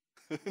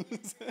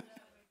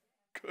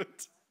 Good.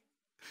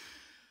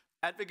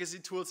 Advocacy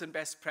tools and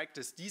best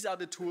practice. These are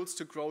the tools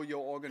to grow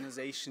your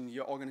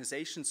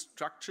organization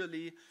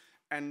structurally,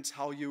 and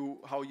how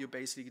you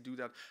basically do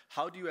that.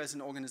 How do you as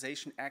an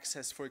organization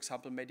access, for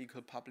example,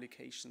 medical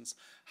publications?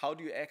 How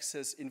do you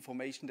access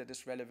information that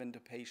is relevant to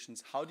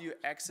patients? How do you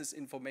access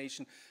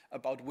information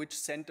about which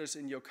centers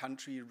in your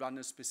country run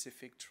a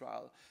specific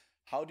trial?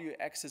 How do you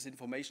access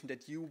information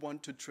that you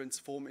want to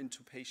transform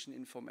into patient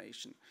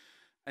information?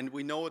 And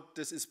we know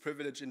this is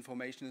privileged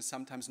information and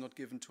sometimes not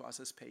given to us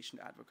as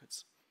patient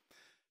advocates.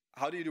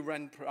 How do you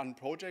run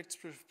projects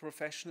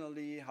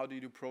professionally? How do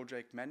you do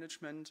project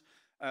management?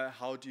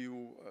 How do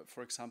you,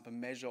 for example,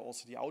 measure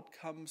also the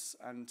outcomes?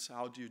 And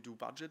how do you do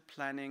budget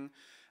planning?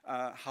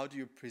 How do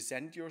you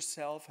present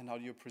yourself? And how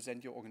do you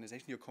present your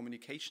organization, your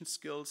communication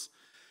skills?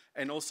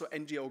 And also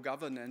NGO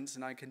governance.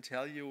 And I can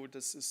tell you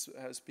this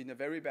has been a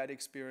very bad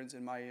experience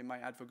in my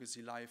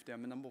advocacy life. There are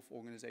a number of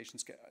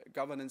organizations.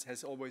 Governance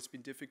has always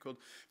been difficult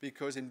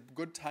because in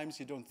good times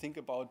you don't think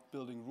about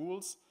building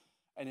rules.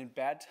 And in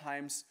bad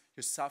times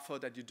you suffer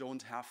that you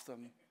don't have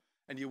them.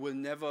 And you will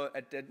never,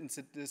 in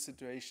this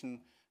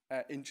situation,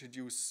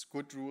 introduce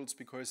good rules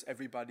because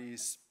everybody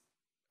is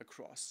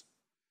across.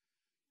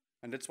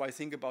 And that's why I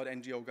think about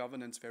NGO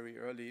governance very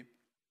early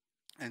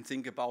and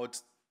think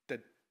about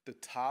that the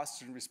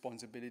tasks and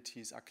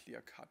responsibilities are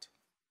clear-cut.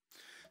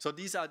 So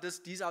these are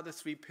the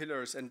three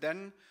pillars. And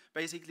then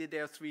basically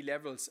there are three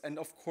levels. And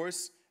of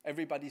course,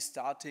 everybody's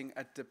starting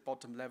at the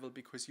bottom level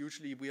because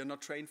usually we are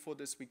not trained for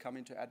this. We come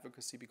into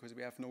advocacy because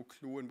we have no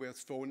clue and we are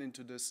thrown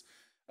into this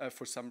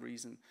for some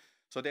reason.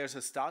 So there's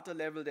a starter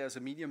level, there's a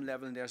medium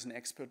level, and there's an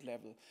expert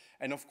level.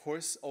 And of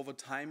course, over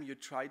time, you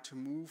try to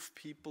move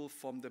people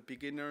from the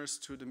beginners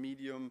to the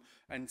medium,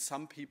 and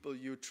some people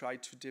you try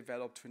to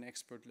develop to an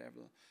expert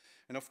level.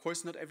 And of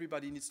course, not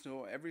everybody needs to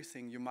know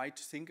everything. You might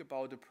think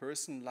about a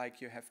person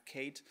like you have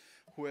Kate,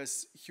 who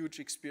has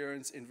huge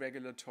experience in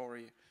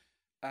regulatory,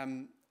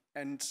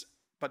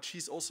 but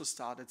she's also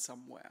started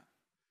somewhere.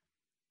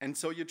 And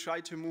so you try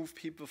to move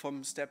people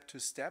from step to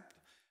step.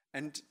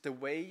 And the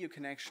way you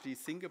can actually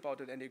think about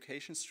an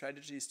education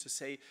strategy is to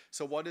say,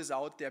 so what is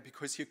out there?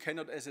 Because you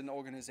cannot, as an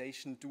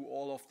organization, do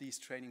all of these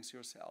trainings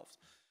yourselves.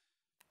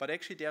 But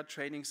actually, there are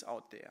trainings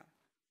out there.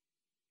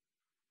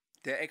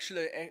 There are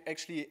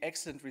actually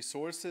excellent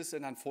resources,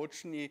 and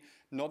unfortunately,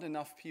 not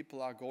enough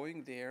people are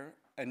going there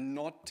and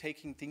not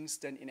taking things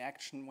then in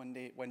action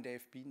when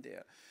they've been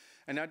there.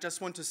 And I just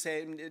want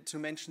to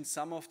mention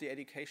some of the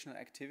educational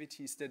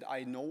activities that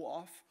I know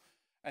of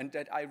and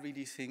that I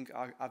really think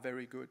are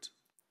very good.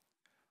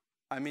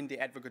 I mean, the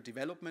Advocate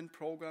Development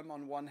Program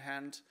on one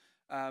hand,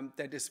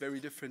 that is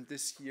very different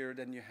this year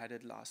than you had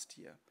it last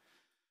year.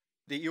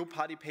 The EU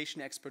Party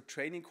Patient Expert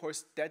Training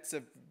course, that's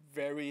a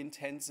very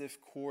intensive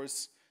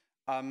course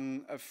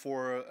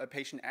for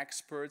patient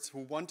experts who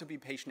want to be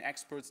patient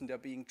experts, and they're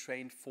being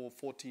trained for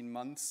 14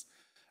 months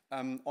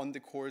on the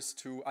course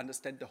to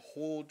understand the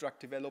whole drug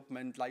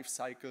development life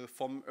cycle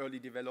from early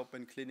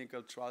development,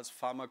 clinical trials,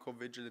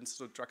 pharmacovigilance,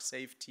 so drug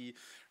safety,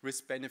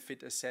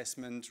 risk-benefit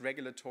assessment,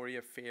 regulatory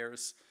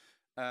affairs,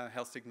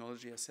 health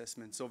technology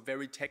assessment. So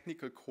very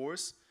technical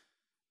course,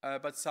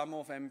 but some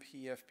of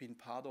MP have been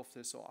part of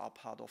this or are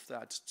part of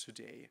that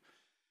today.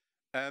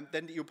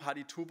 Then the EU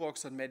Party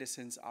Toolbox on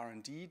Medicines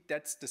R&D.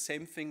 That's the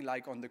same thing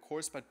like on the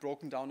course, but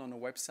broken down on a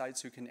website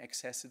so you can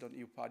access it on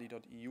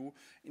euparty.eu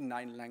in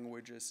 9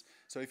 languages.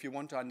 So if you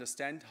want to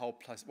understand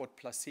what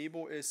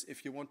placebo is,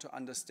 if you want to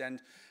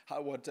understand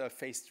what a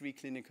phase 3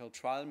 clinical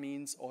trial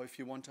means, or if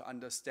you want to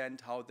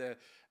understand how the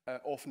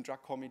Orphan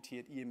Drug Committee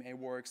at EMA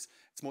works,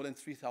 it's more than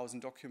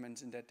 3,000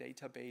 documents in that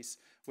database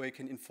where you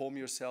can inform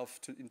yourself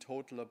in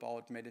total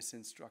about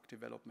medicines drug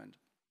development,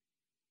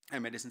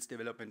 medicines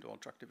development or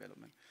drug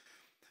development.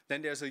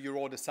 Then there's a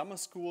Eurode summer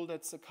school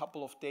that's a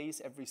couple of days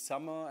every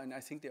summer, and I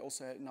think they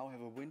also now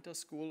have a winter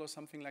school or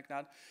something like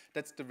that.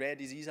 That's the Rare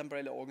Disease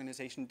Umbrella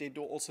Organization. They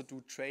also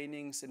do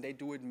trainings, and they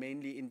do it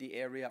mainly in the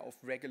area of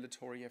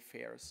regulatory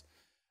affairs.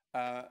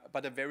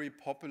 But a very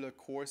popular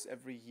course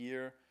every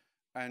year,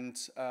 and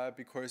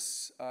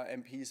because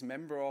MP is a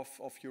member of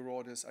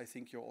Eurodes, I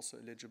think you're also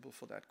eligible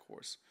for that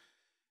course.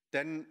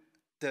 Then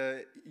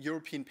the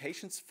European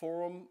Patients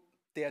Forum.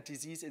 They are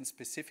disease in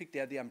specific,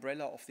 they are the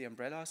umbrella of the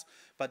umbrellas,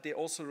 but they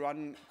also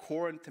run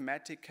core and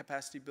thematic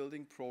capacity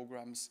building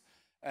programs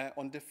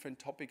on different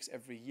topics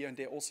every year, and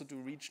they also do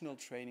regional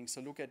training.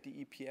 So look at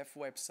the EPF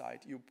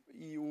website,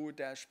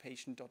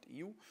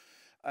 eu-patient.eu.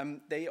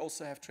 They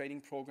also have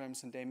training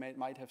programs, and they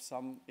might have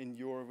some in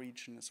your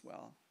region as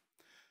well.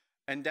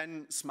 And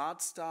then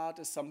Smart Start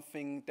is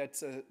something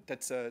that's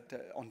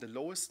on the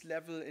lowest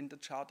level in the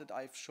chart that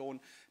I've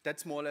shown.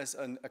 That's more or less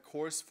a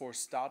course for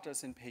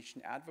starters in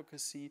patient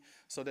advocacy.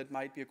 So that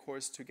might be a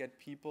course to get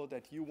people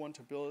that you want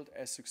to build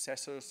as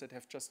successors that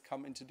have just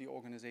come into the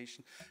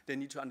organization. They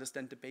need to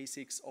understand the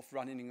basics of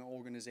running an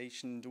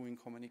organization, doing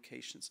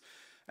communications.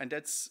 And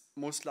that's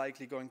most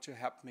likely going to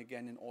happen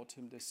again in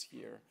autumn this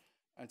year.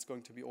 It's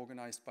going to be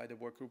organized by the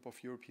work group of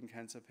European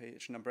Cancer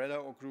Patient Umbrella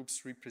or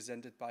groups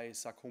represented by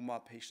Sarcoma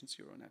Patients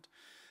Euronet.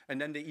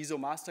 And then the ESO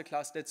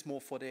Masterclass, that's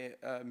more for the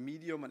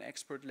medium and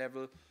expert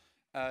level.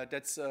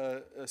 That's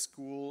a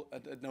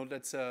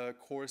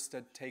course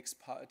that takes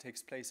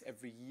place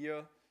every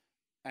year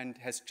and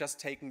has just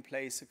taken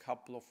place a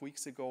couple of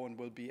weeks ago and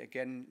will be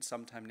again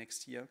sometime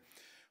next year,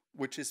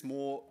 which is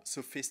more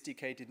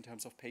sophisticated in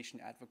terms of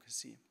patient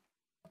advocacy.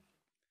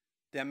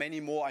 There are many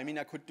more. I mean,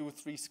 I could do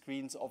 3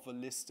 screens of a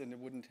list and it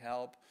wouldn't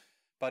help.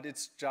 But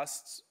it's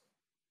just,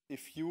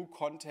 if you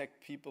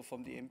contact people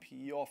from the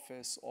MPE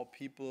office or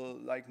people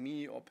like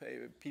me or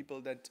people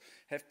that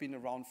have been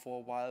around for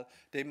a while,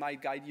 they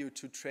might guide you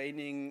to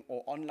training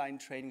or online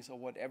trainings or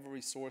whatever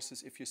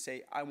resources. If you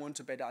say, I want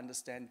to better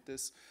understand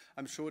this,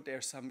 I'm sure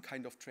there's some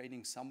kind of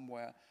training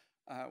somewhere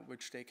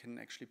which they can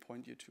actually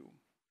point you to.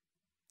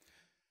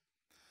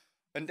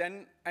 And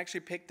then actually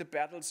pick the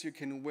battles you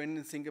can win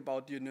and think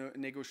about your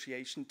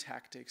negotiation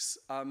tactics.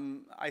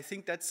 I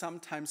think that's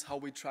sometimes how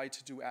we try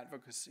to do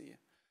advocacy.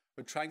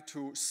 We're trying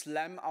to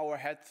slam our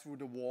head through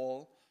the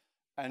wall,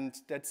 and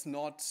that's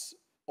not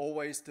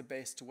always the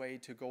best way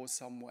to go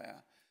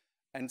somewhere.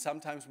 And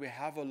sometimes we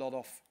have a lot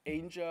of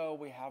anger,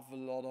 we have a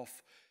lot of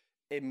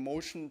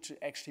emotion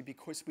to actually,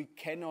 because we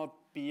cannot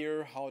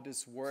bear how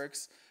this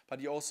works, but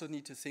you also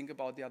need to think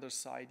about the other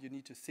side. You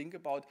need to think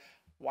about,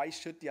 why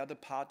should the other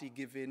party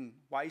give in?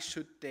 Why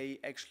should they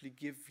actually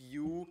give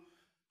you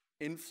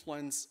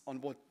influence on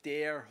what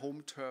their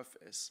home turf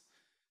is?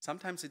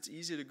 Sometimes it's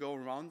easier to go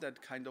around that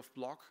kind of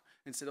block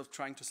instead of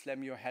trying to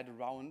slam your head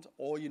around,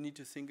 or you need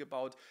to think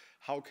about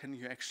how can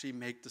you actually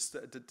make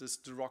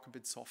the rock a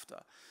bit softer.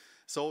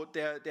 So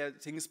there are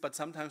things, but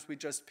sometimes we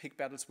just pick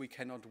battles we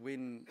cannot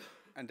win,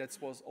 and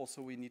that's what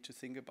also we need to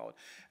think about.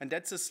 And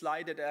that's a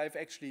slide that I've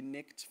actually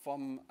nicked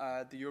from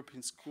the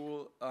European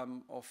School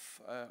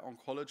of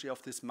Oncology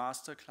of this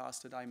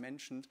masterclass that I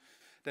mentioned.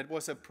 That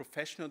was a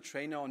professional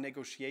trainer on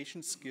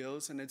negotiation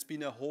skills, and it's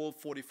been a whole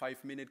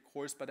 45-minute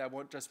course, but I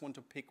just want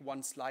to pick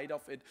one slide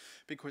of it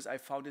because I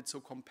found it so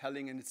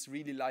compelling, and it's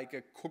really like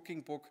a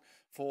cooking book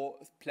for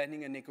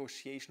planning a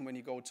negotiation when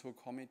you go to a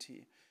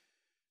committee.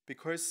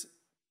 Because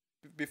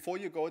before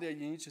you go there,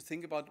 you need to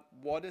think about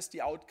what is the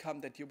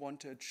outcome that you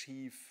want to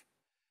achieve.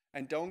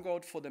 And don't go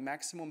for the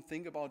maximum,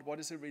 think about what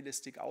is a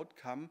realistic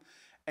outcome,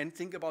 and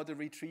think about the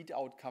retreat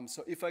outcome.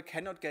 So if I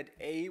cannot get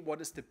A,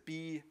 what is the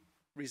B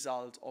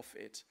result of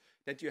it?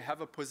 That you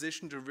have a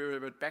position to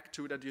revert back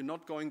to, that you're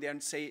not going there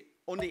and say,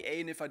 only A,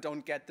 and if I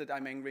don't get that,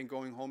 I'm angry and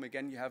going home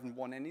again, you haven't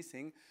won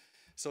anything.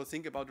 So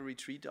think about the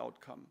retreat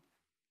outcome.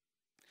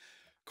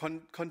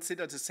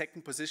 Consider the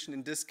second position.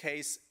 In this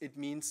case, it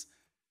means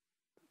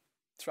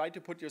try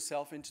to put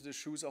yourself into the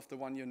shoes of the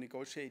one you're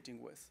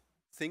negotiating with.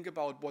 Think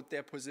about what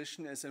their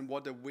position is and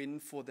what a win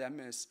for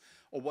them is,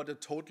 or what a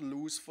total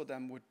lose for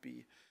them would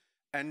be.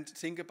 And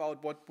think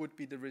about what would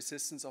be the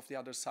resistance of the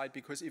other side,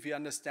 because if you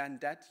understand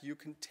that, you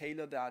can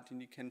tailor that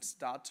and you can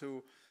start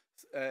to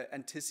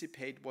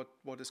anticipate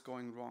what is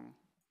going wrong.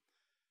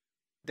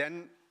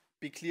 Then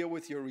be clear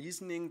with your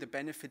reasoning, the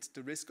benefits,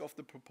 the risk of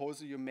the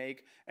proposal you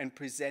make, and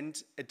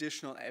present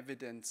additional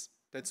evidence.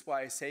 That's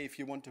why I say if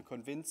you want to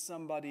convince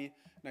somebody,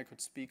 and I could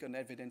speak on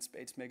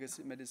evidence-based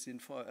medicine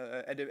for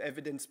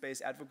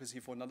evidence-based advocacy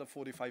for another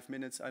 45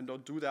 minutes, I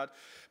don't do that,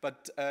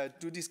 but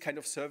do these kind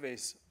of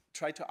surveys.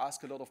 Try to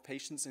ask a lot of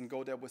patients and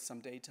go there with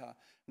some data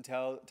and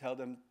tell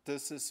them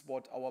this is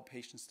what our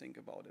patients think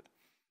about it.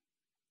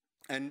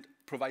 And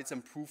provide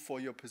some proof for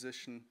your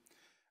position.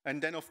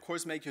 And then, of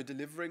course, make your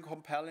delivering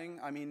compelling.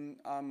 I mean,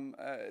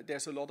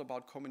 there's a lot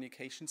about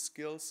communication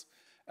skills.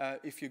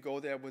 If you go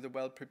there with a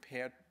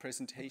well-prepared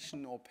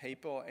presentation or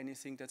paper or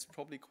anything, that's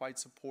probably quite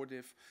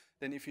supportive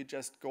than if you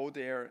just go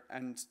there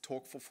and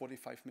talk for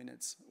 45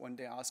 minutes when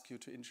they ask you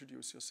to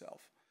introduce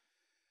yourself.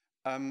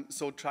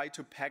 So try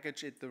to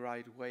package it the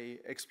right way.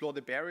 Explore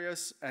the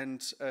barriers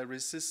and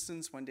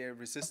resistance when they're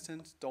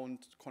resistant.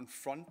 Don't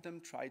confront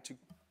them. Try to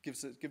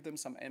give them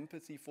some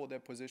empathy for their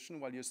position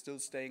while you're still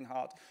staying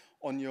hard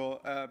on your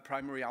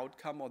primary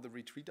outcome or the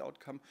retreat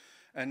outcome.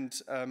 And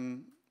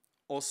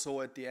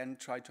also at the end,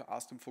 try to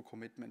ask them for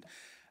commitment.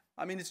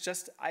 I mean, it's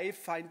just, I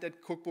find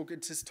that cookbook,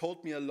 it has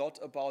told me a lot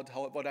about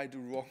what I do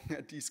wrong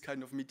at these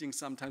kind of meetings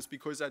sometimes,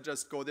 because I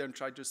just go there and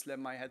try to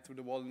slam my head through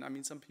the wall. And I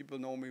mean, some people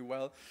know me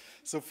well.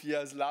 Sophia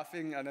is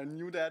laughing, and I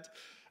knew that.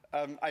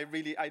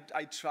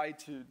 I try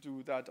to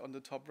do that on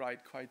the top right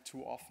quite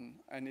too often,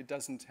 and it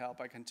doesn't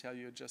help. I can tell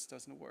you, it just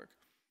doesn't work.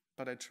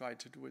 But I try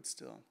to do it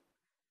still.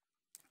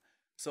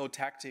 So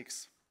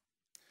tactics.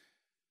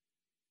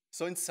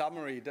 So in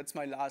summary, that's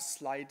my last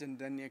slide, and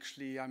then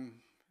actually I'm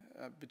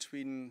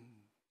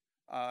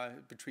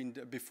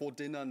before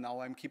dinner.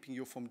 Now I'm keeping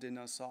you from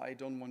dinner, so I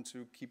don't want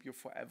to keep you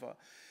forever.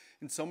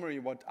 In summary,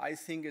 what I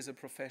think is a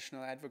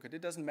professional advocate,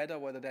 it doesn't matter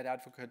whether that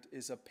advocate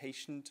is a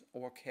patient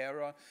or a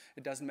carer.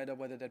 It doesn't matter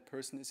whether that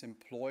person is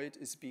employed,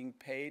 is being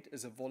paid,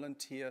 is a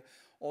volunteer.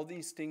 All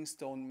these things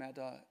don't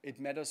matter. It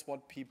matters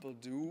what people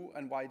do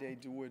and why they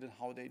do it and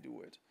how they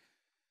do it.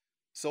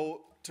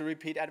 So to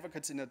repeat,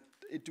 advocates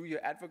do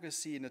your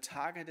advocacy in a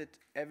targeted,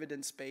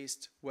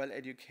 evidence-based,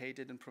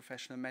 well-educated and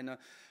professional manner,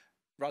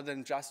 rather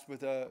than just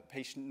with a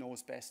patient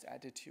knows best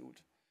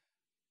attitude.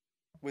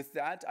 With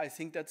that, I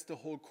think that's the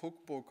whole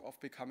cookbook of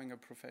becoming a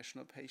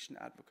professional patient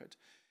advocate.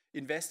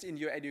 Invest in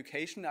your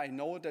education. I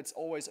know that's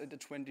always at the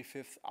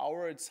 25th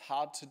hour. It's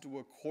hard to do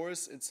a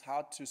course. It's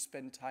hard to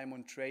spend time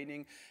on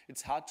training.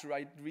 It's hard to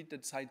read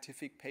that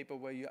scientific paper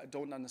where you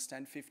don't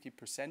understand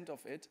 50%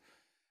 of it.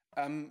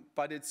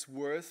 But it's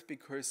worth,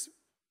 because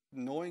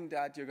knowing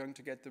that, you're going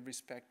to get the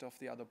respect of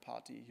the other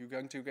party. You're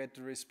going to get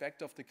the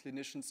respect of the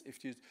clinicians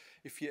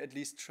if you at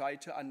least try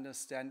to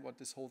understand what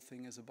this whole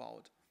thing is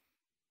about.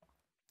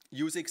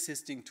 Use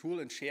existing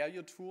tool and share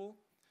your tool,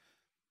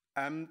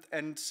 and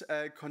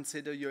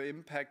consider your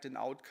impact and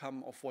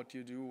outcome of what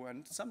you do.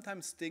 And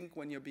sometimes think,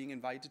 when you're being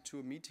invited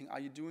to a meeting, are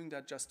you doing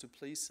that just to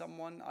please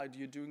someone? Are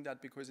you doing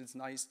that because it's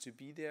nice to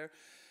be there?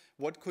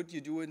 What could you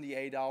do in the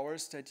 8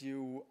 hours that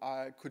you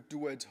could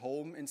do at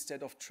home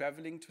instead of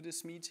traveling to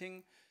this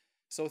meeting?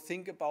 So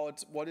think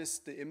about what is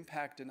the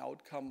impact and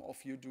outcome of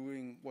you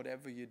doing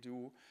whatever you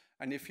do.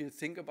 And if you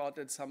think about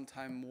that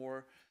sometime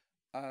more,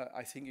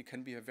 I think you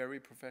can be a very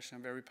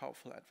professional, very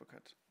powerful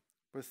advocate.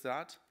 With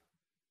that,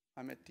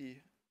 I'm at the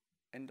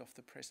end of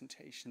the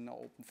presentation, now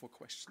open for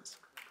questions.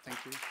 Thank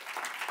you.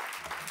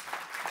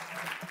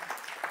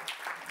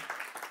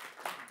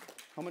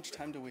 How much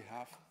time do we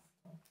have?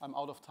 I'm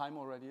out of time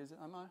already,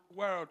 am I?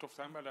 We're out of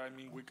time, but I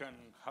mean, we can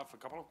have a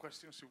couple of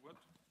questions if you want.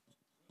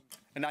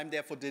 And I'm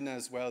there for dinner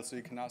as well, so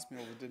you can ask me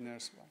over dinner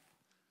as well.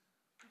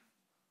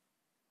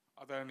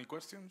 Are there any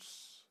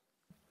questions?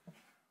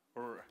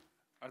 Or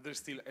are there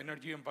still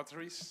energy and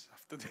batteries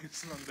after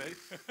this long day?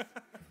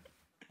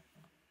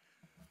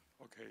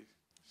 Okay,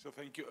 so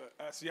thank you.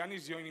 As Jan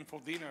is joining for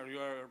dinner, you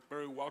are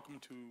very welcome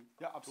to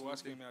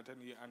ask him at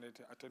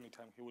any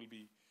time. He will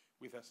be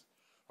with us.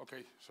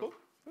 Okay, so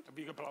a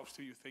big applause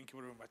to you. Thank you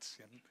very much,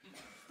 Jan.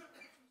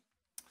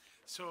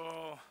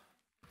 So,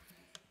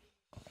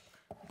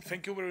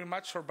 thank you very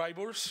much,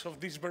 survivors of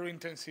this very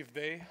intensive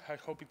day. I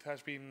hope it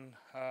has been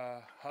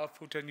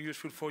helpful and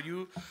useful for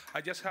you.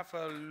 I just have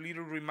a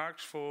little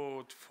remarks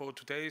for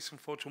today and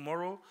for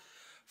tomorrow.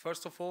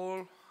 First of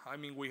all, I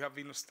mean, we have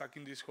been stuck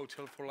in this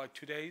hotel for like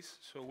 2 days,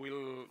 so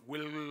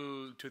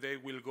today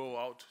we'll go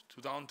out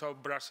to downtown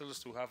Brussels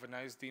to have a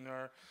nice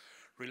dinner,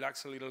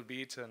 relax a little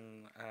bit,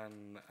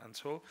 and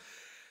so.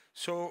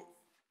 So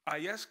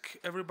I ask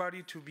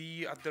everybody to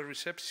be at the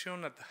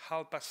reception at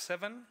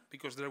 7:30,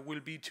 because there will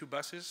be 2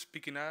 buses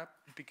picking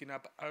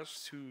up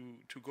us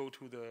to go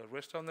to the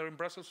restaurant there in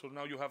Brussels. So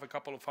now you have a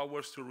couple of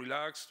hours to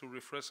relax, to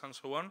refresh, and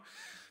so on.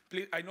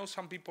 Please, I know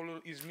some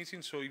people is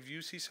missing, so if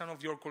you see some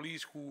of your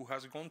colleagues who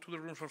has gone to the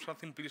room for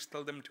something, please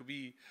tell them to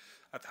be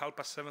at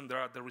 7:30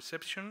 there at the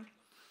reception.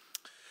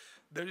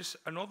 There is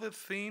another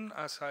thing,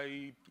 as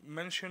I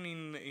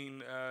mentioned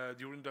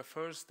during the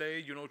first day,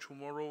 you know,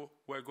 tomorrow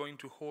we're going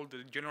to hold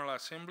the General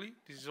Assembly.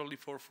 This is only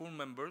for full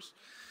members,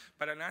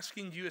 but I'm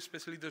asking you,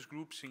 especially those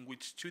groups in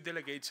which 2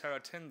 delegates are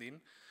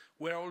attending,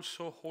 we're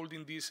also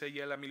holding this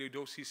AL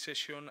amyloidosis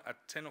session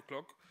at 10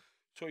 o'clock.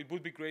 So it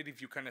would be great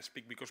if you can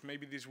speak, because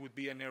maybe this would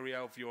be an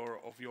area of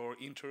your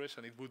interest,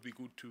 and it would be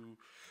good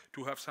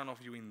to have some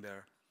of you in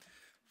there.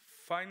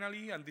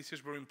 Finally, and this is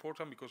very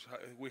important because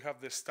we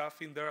have the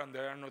staff in there and they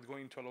are not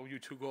going to allow you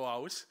to go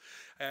out,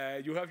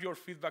 you have your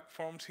feedback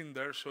forms in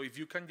there, so if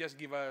you can just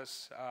give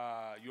us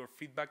your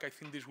feedback, I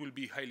think this will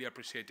be highly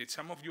appreciated.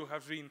 Some of you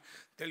have been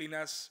telling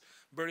us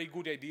very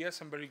good ideas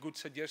and very good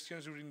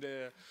suggestions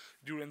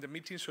during the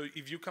meeting, so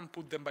if you can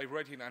put them by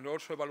writing and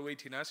also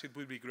evaluating us, it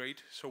would be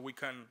great, so we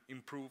can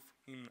improve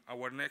in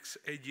our next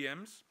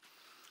AGMs.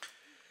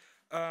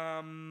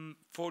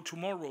 For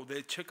tomorrow,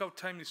 the checkout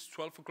time is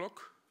 12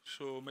 o'clock.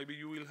 So maybe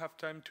you will have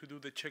time to do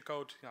the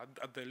checkout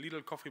at the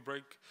little coffee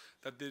break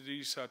that there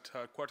is at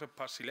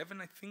 11:15,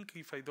 I think,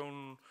 if I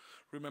don't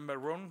remember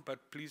wrong.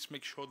 But please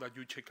make sure that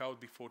you check out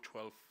before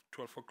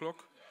 12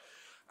 o'clock.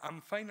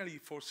 And finally,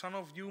 for some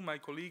of you, my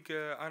colleague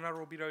Ana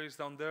Rovira is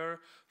down there.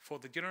 For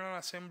the General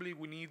Assembly,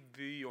 we need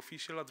the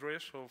official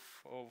address of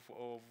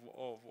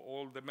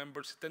all the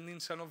members attending.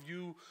 Some of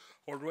you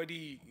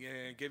already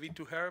gave it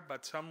to her,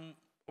 but some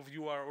of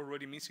you are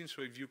already missing,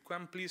 so if you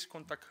can please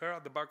contact her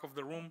at the back of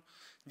the room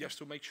just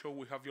to make sure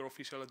we have your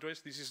official address.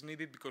 This is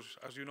needed because,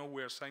 as you know,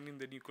 we are signing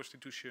the new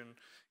constitution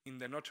in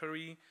the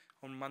notary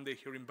on Monday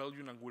here in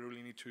Belgium, and we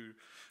really need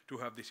to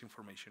have this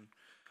information.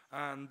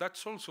 And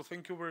that's all, so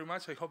thank you very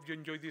much. I hope you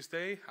enjoyed this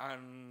day,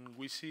 and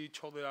we see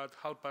each other at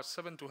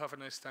 7:30 to have a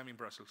nice time in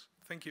Brussels.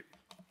 Thank you.